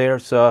 range there.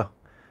 So,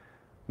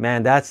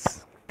 man,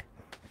 that's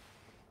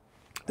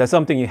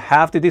something you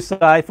have to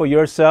decide for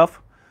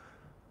yourself.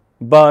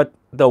 But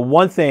the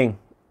one thing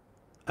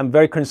I'm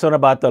very concerned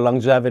about the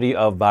longevity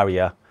of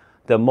Varia.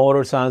 The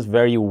motor sounds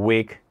very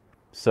weak.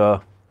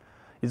 So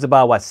it's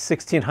about what,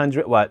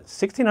 1600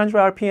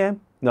 RPM?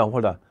 No,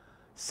 hold on,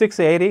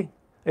 680.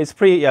 It's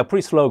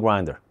pretty slow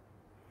grinder.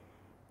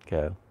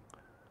 Okay.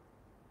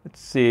 Let's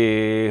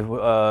see.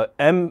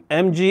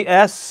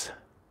 MGS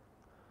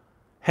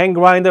hand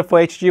grinder for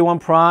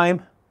HG1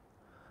 Prime.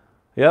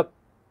 Yep.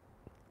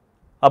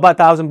 About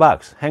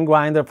 $1,000. Hand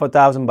grinder for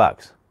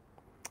 $1,000.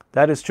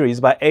 That is true. It's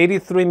about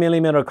 83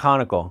 millimeter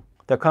conical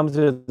that comes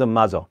with the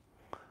muzzle.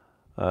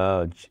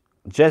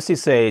 Jesse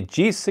say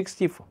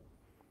G64.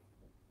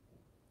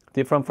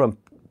 Different from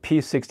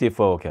P64.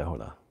 Okay,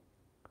 hold on.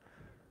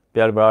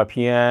 Better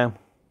RPM.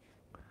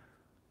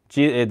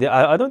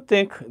 I don't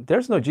think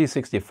there's no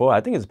G64. I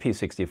think it's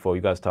P64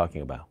 you guys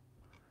talking about.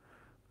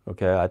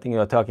 Okay, I think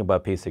you're talking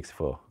about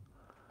P64.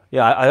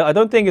 Yeah, I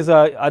don't think it's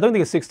I don't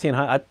think it's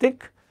 1600. I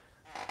think.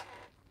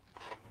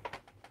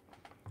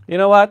 You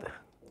know what?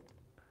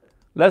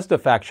 Let's do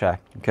fact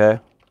check. Okay.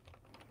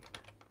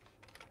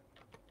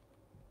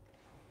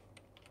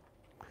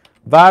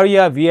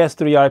 Varia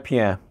VS3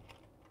 RPM.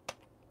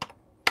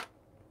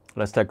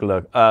 Let's take a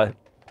look.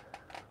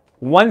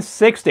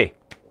 160.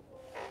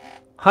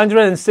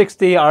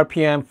 160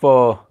 RPM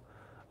for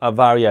a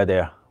Varia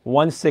there.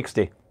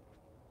 160.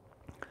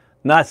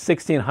 Not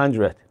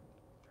 1600.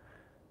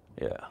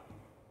 Yeah.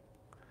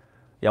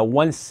 Yeah,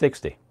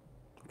 160.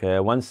 Okay,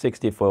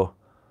 160 for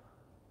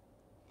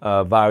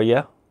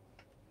Varia.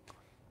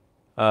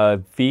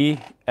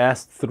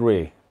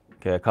 VS3.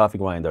 Okay, coffee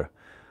grinder.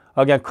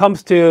 Again,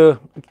 comes to,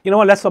 you know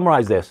what, let's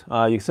summarize this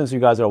since you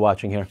guys are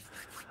watching here.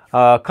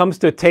 Comes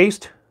to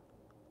taste.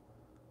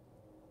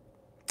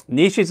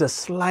 Niche is a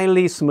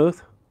slightly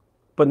smooth,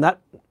 but not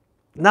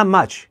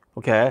much,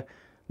 okay?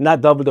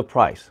 Not double the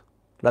price.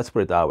 Let's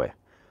put it that way.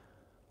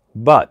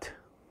 But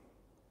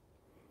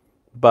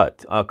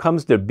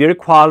comes to beer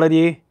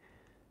quality.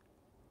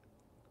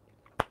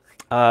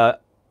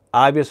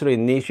 Obviously,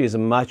 Niche is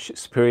much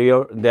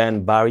superior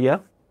than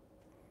Varia.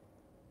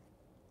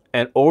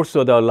 And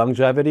also the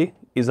longevity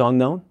is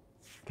unknown,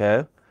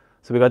 okay?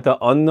 So we got the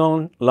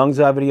unknown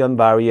longevity on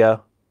Varia.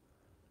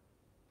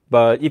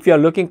 But if you're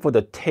looking for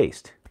the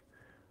taste,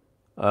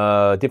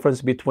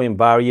 difference between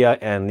Varia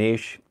and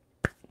Niche,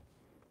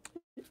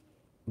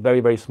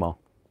 very, very small,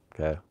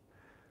 okay?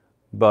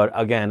 But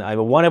again,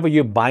 whenever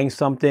you're buying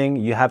something,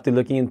 you have to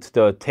look into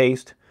the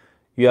taste.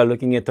 You are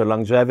looking into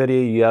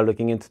longevity. You are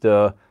looking into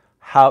the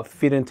how it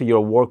fit into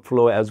your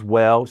workflow as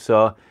well.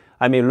 So,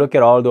 look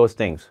at all those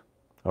things,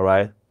 all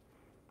right?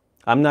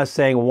 I'm not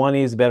saying one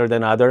is better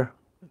than other.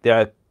 They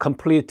are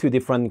completely two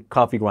different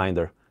coffee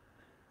grinder.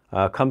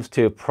 Comes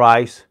to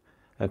price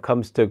and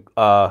comes to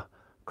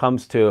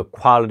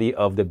quality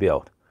of the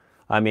build.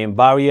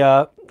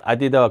 Varia, I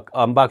did an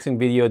unboxing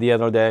video the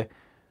other day.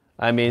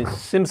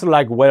 Seems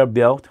like well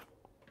built,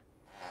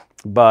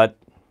 but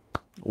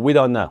we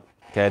don't know.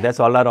 Okay, that's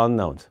a lot of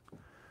unknowns.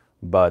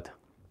 But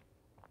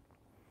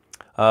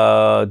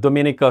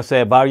Domenico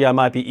said Varia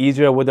might be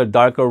easier with a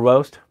darker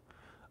roast.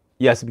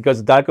 Yes,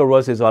 because darker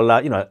roast is a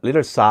lot, a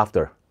little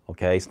softer.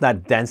 Okay, it's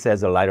not dense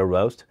as a lighter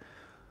roast.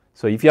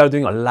 So if you are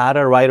doing a lot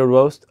of lighter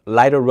roast,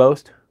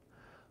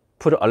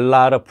 put a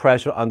lot of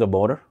pressure on the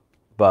motor.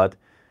 But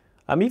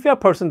if you're a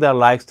person that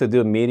likes to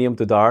do medium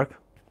to dark,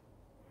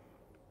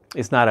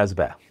 it's not as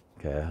bad.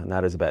 Okay,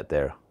 not as bad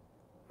there.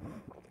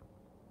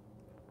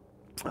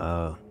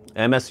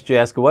 MSG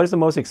asks, what is the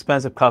most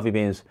expensive coffee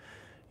beans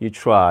you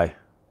try?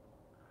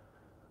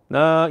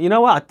 You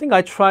know what? I think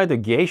I tried the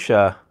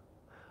Geisha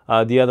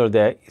the other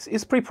day.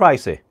 It's pretty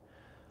pricey.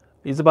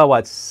 It's about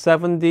what,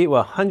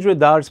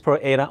 $100 per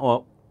 8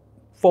 or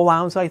 4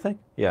 ounce, I think.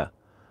 Yeah.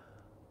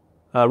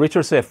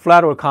 Richard said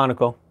flat or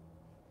conical.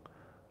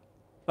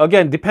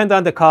 Again, depend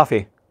on the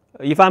coffee.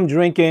 If I'm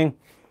drinking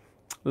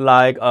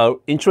like an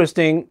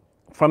interesting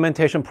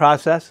fermentation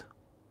process,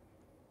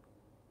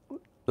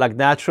 like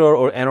natural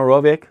or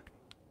anaerobic,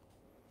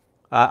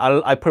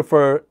 I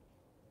prefer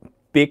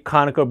big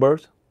conical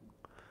burrs.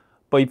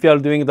 But if you're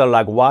doing the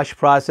like wash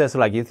process,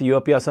 like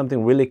Ethiopia,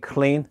 something really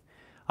clean,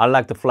 I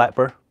like the flat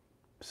burr.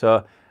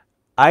 So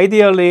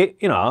ideally,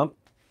 the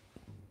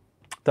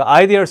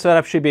ideal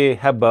setup should be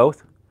have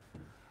both.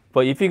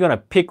 But if you're gonna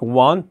pick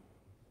one,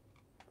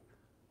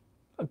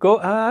 go.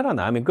 I don't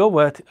know. Go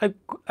with.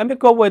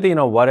 Go with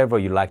whatever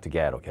you like to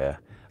get. Okay.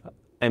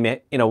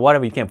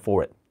 Whatever you can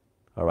afford it.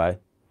 All right.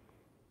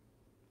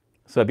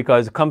 So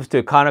because it comes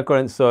to conical,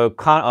 and so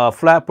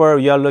flat burr,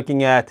 you're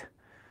looking at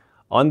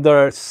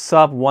under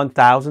sub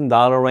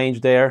 $1,000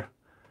 range there.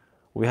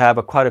 We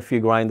have quite a few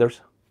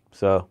grinders.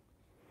 So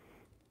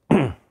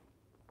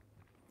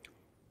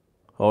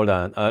hold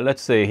on.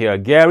 Let's see here.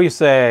 Gary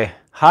say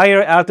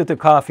higher altitude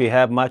coffee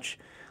have much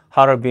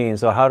hotter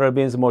beans. Or hotter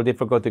beans more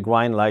difficult to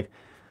grind like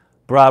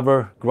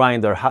Bravo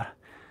grinder.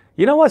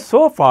 You know what?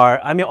 So far,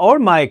 all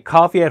my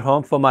coffee at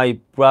home for my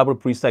Bravo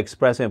Barista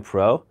Express and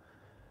Pro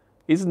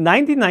is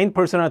 99%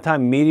 of the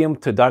time medium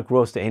to dark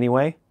roast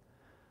anyway.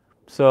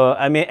 So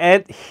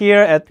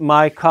here at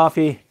my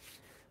coffee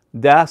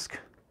desk,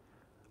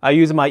 I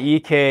use my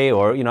EK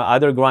or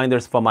other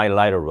grinders for my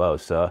lighter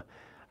roast. So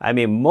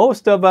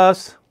most of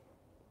us,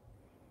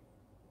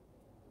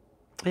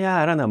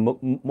 yeah, I don't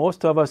know.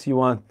 Most of us, you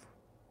want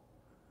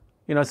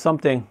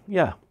something.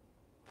 Yeah,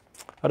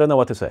 I don't know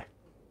what to say.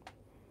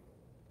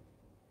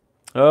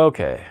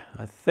 Okay,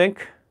 I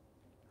think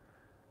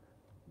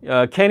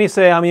Kenny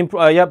say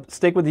yep,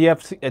 stick with the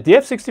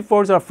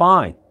F64s are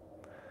fine.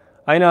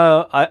 I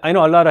know I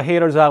know a lot of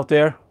haters out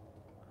there.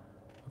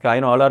 Okay, I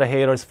know a lot of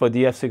haters for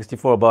the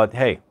F64, but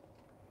hey,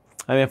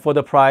 I mean for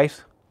the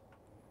price,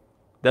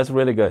 that's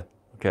really good.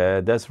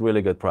 Okay, that's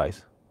really good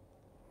price.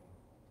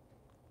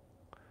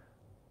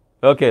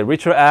 Okay,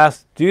 Richard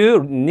asks,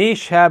 do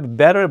niche have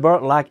better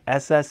bird like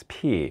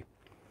SSP?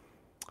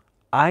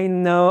 I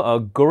know a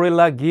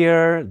Gorilla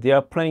Gear, they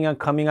are planning on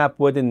coming up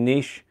with a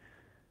niche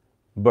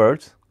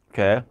birds.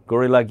 Okay,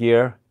 Gorilla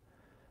Gear.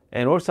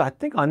 And also, I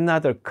think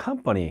another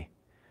company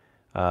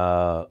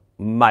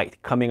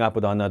might coming up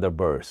with another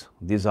birds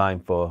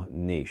designed for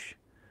niche.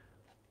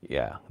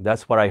 Yeah,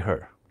 that's what I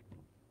heard.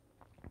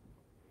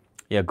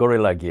 Yeah,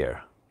 Gorilla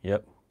Gear.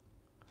 Yep.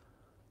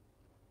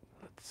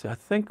 So I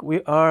think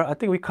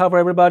we cover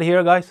everybody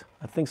here, guys.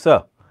 I think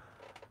so.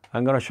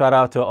 I'm gonna shout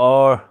out to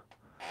all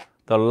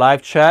the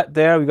live chat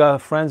there. We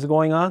got friends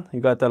going on. You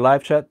got the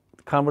live chat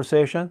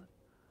conversation.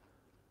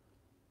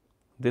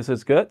 This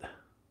is good.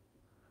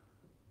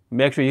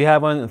 Make sure you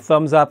have a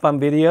thumbs up on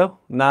video.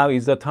 Now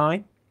is the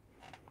time.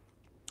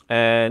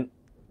 And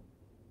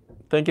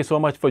thank you so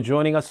much for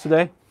joining us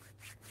today.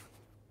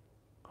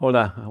 Hold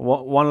on,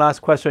 one last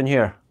question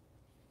here.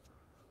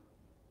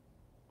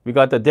 We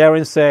got the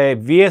Darren say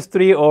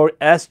VS3 or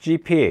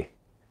SGP.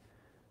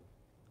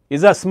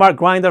 Is that Smart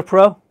Grinder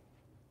Pro?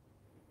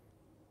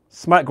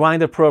 Smart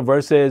Grinder Pro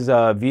versus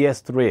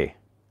VS3.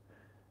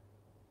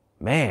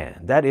 Man,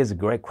 that is a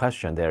great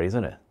question there,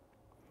 isn't it?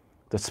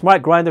 The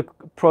Smart Grinder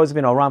Pro has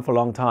been around for a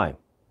long time.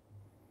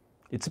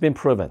 It's been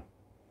proven.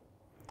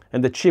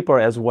 And the cheaper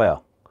as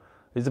well.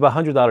 It's about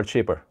 $100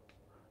 cheaper.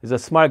 The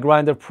Smart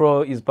Grinder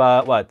Pro is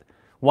about what?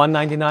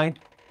 $199?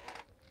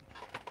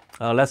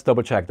 Let's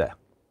double check that.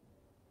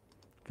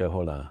 Okay,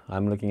 hold on.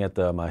 I'm looking at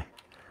my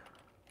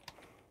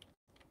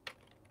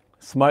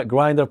Smart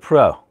Grinder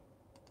Pro.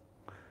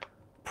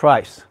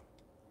 Price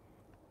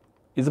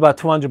is about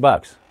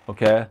 $200.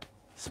 Okay,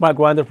 Smart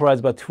Grinder Pro is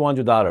about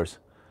 $200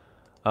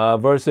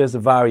 versus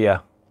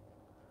Varia.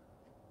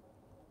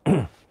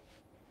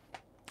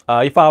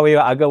 If I were you,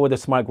 I go with the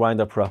Smart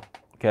Grinder Pro.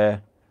 Okay,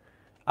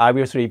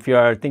 obviously, if you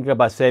are thinking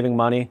about saving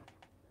money,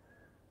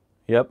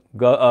 yep,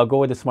 go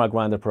with the Smart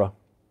Grinder Pro.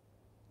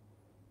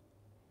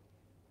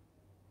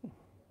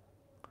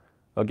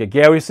 Okay,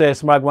 Gary says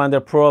Smart Grinder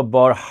Pro,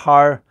 but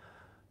hard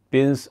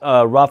bins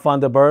rough on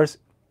the birds.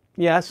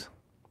 Yes,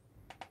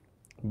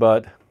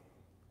 but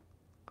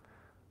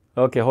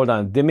okay, hold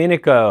on.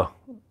 Domenico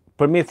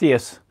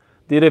Prometheus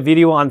did a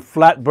video on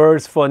flat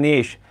birds for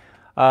niche.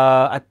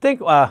 I think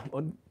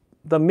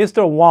the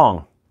Mr.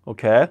 Wong,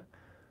 okay,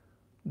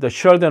 the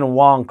Sheldon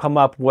Wong come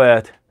up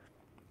with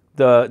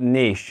the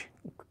niche.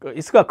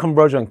 It's got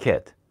conversion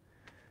kit.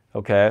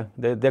 Okay,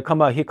 he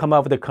come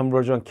up with a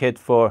conversion kit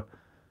for.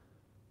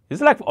 It's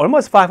like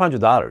almost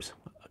 $500.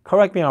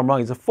 Correct me if I'm wrong.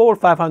 It's $400 or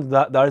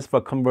 $500 for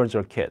a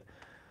conversion kit.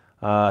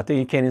 I think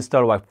you can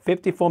install like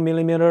 54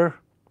 millimeter.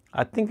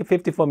 I think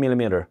 54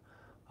 millimeter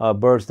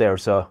birds there.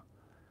 So,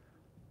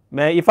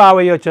 man, if I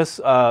were you,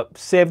 just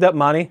save that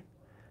money,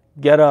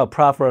 get a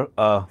proper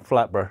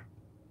flat bird.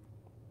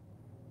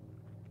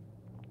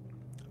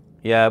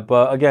 Yeah,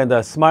 but again,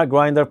 the Smart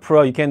Grinder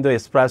Pro, you can do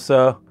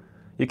espresso.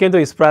 You can do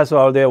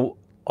espresso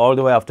all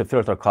the way up to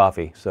filter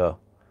coffee. So.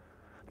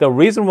 The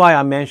reason why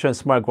I mentioned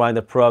Smart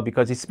Grinder Pro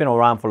because it's been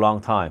around for a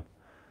long time,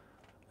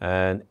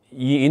 and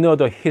you know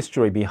the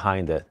history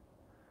behind it.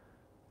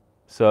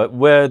 So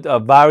with a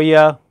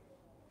Varia,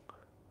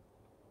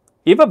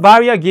 if a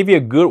Varia give you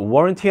a good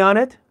warranty on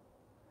it,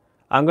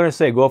 I'm gonna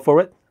say go for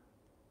it.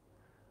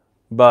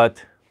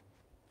 But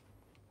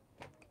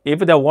if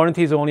the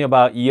warranty is only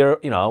about year,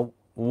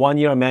 1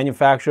 year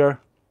manufacture,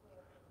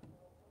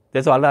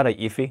 there's a lot of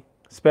iffy.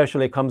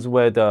 Especially it comes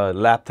with a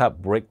laptop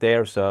brick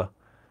there, so.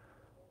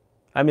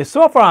 I mean,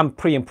 so far I'm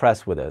pretty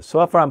impressed with it.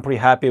 So far I'm pretty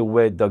happy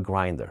with the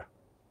grinder.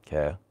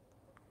 Okay.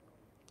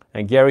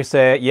 And Gary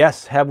said,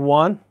 yes, have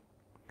one.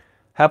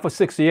 Have for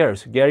 6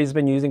 years. Gary's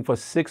been using for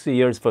 6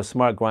 years for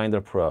Smart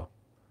Grinder Pro.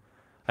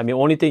 I mean,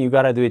 only thing you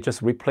gotta do is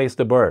just replace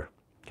the bird.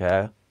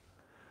 Okay.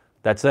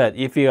 That's it.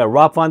 If you are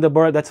rough on the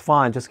bird, that's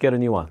fine. Just get a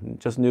new one.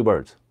 Just new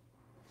birds.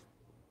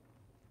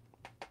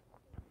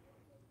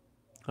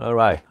 All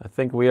right. I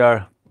think we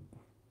are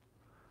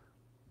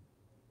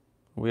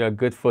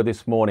good for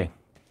this morning.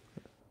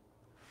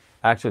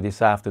 Actually,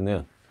 this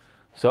afternoon.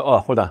 So,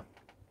 hold on.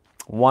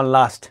 One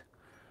last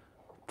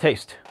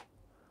taste.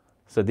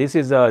 So this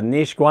is a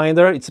niche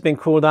grinder. It's been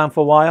cooled down for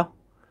a while.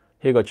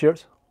 Here you go.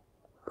 Cheers.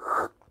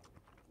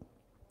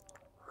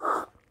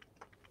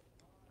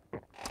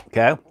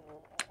 Okay.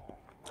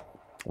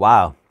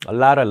 Wow. A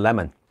lot of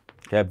lemon.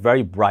 Okay.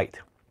 Very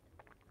bright.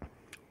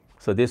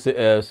 So this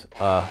is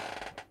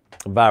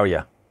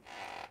Varia.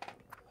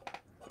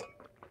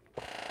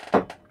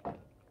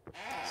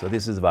 So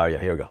this is Varia.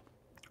 Here we go.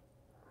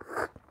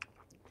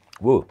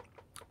 Woo.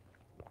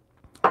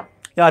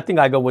 Yeah, I think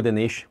I go with the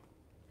niche.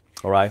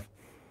 All right.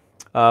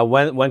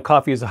 When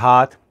coffee is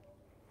hot,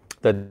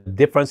 the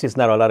difference is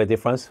not a lot of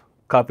difference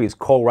coffee is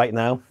cold right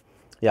now.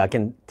 Yeah, I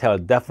can tell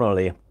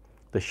definitely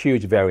the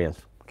huge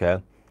variance.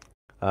 Okay,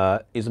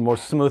 it's more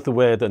smooth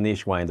with the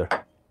niche grinder.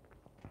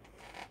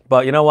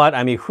 But you know what?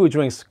 I mean, who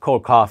drinks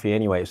cold coffee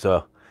anyway?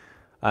 So,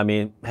 I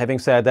mean, having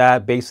said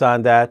that, based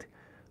on that,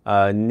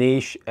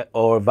 niche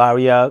or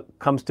Varia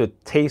comes to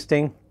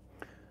tasting.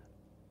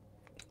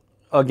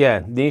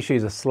 Again, niche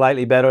is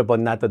slightly better, but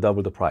not the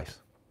double the price.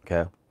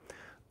 Okay.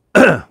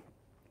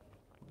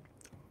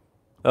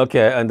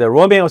 Okay, and the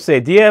Romeo say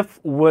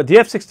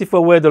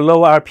DF64 with the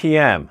low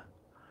RPM.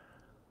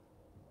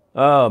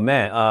 Oh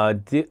man,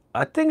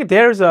 I think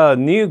there's a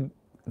new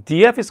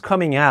DF is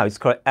coming out. It's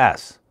called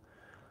S.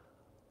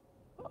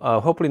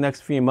 Hopefully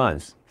next few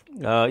months.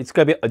 It's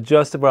gonna be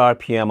adjustable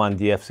RPM on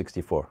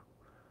DF64.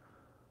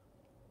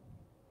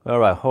 All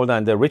right, hold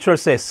on. The Richard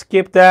says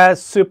skip that.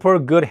 Super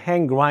good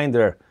hand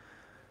grinder.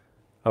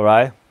 All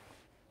right.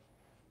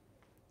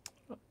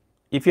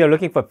 If you're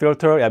looking for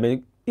filter, I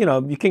mean, you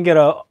know, you can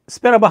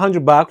spend about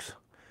 $100.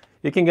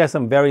 You can get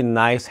some very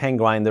nice hand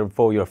grinder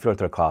for your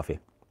filter coffee.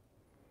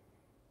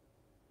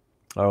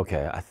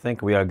 Okay, I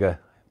think we are good.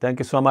 Thank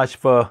you so much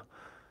for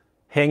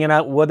hanging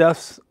out with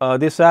us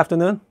this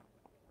afternoon.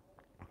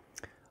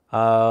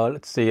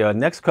 Let's see.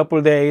 Next couple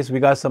of days, I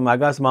got some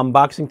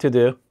unboxing to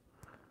do.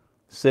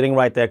 Sitting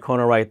right there,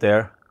 corner right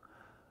there.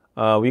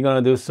 We're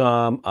gonna do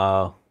some.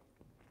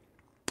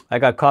 I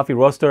got coffee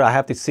roaster. I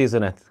have to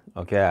season it.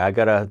 Okay, I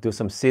gotta do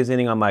some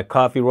seasoning on my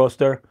coffee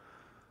roaster.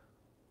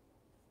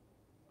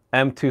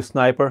 M2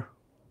 Sniper.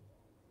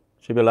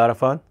 Should be a lot of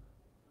fun.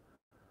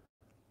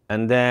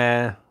 And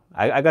then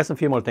I got some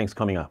few more things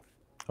coming up.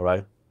 All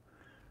right.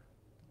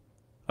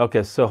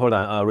 Okay, so hold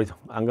on.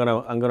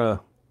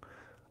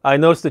 I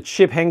noticed the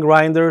chip hand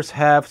grinders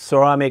have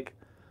ceramic.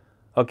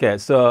 Okay,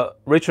 so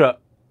Richard,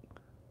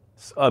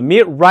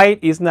 Meat Right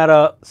is not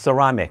a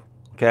ceramic.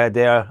 Okay,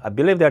 I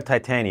believe they're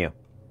titanium.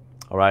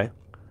 All right.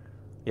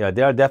 Yeah,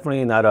 they are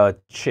definitely not a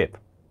chip.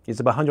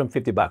 It's about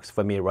 $150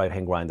 for Meat Right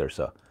hand grinder.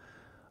 So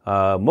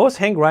most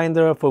hand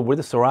grinder with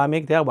the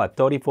ceramic, they're about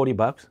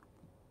 $30-40.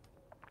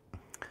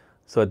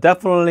 So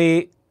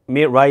definitely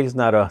Meat Right is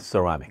not a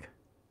ceramic.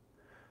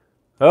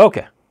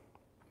 Okay.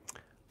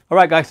 All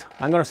right, guys.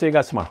 I'm gonna see you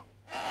guys tomorrow.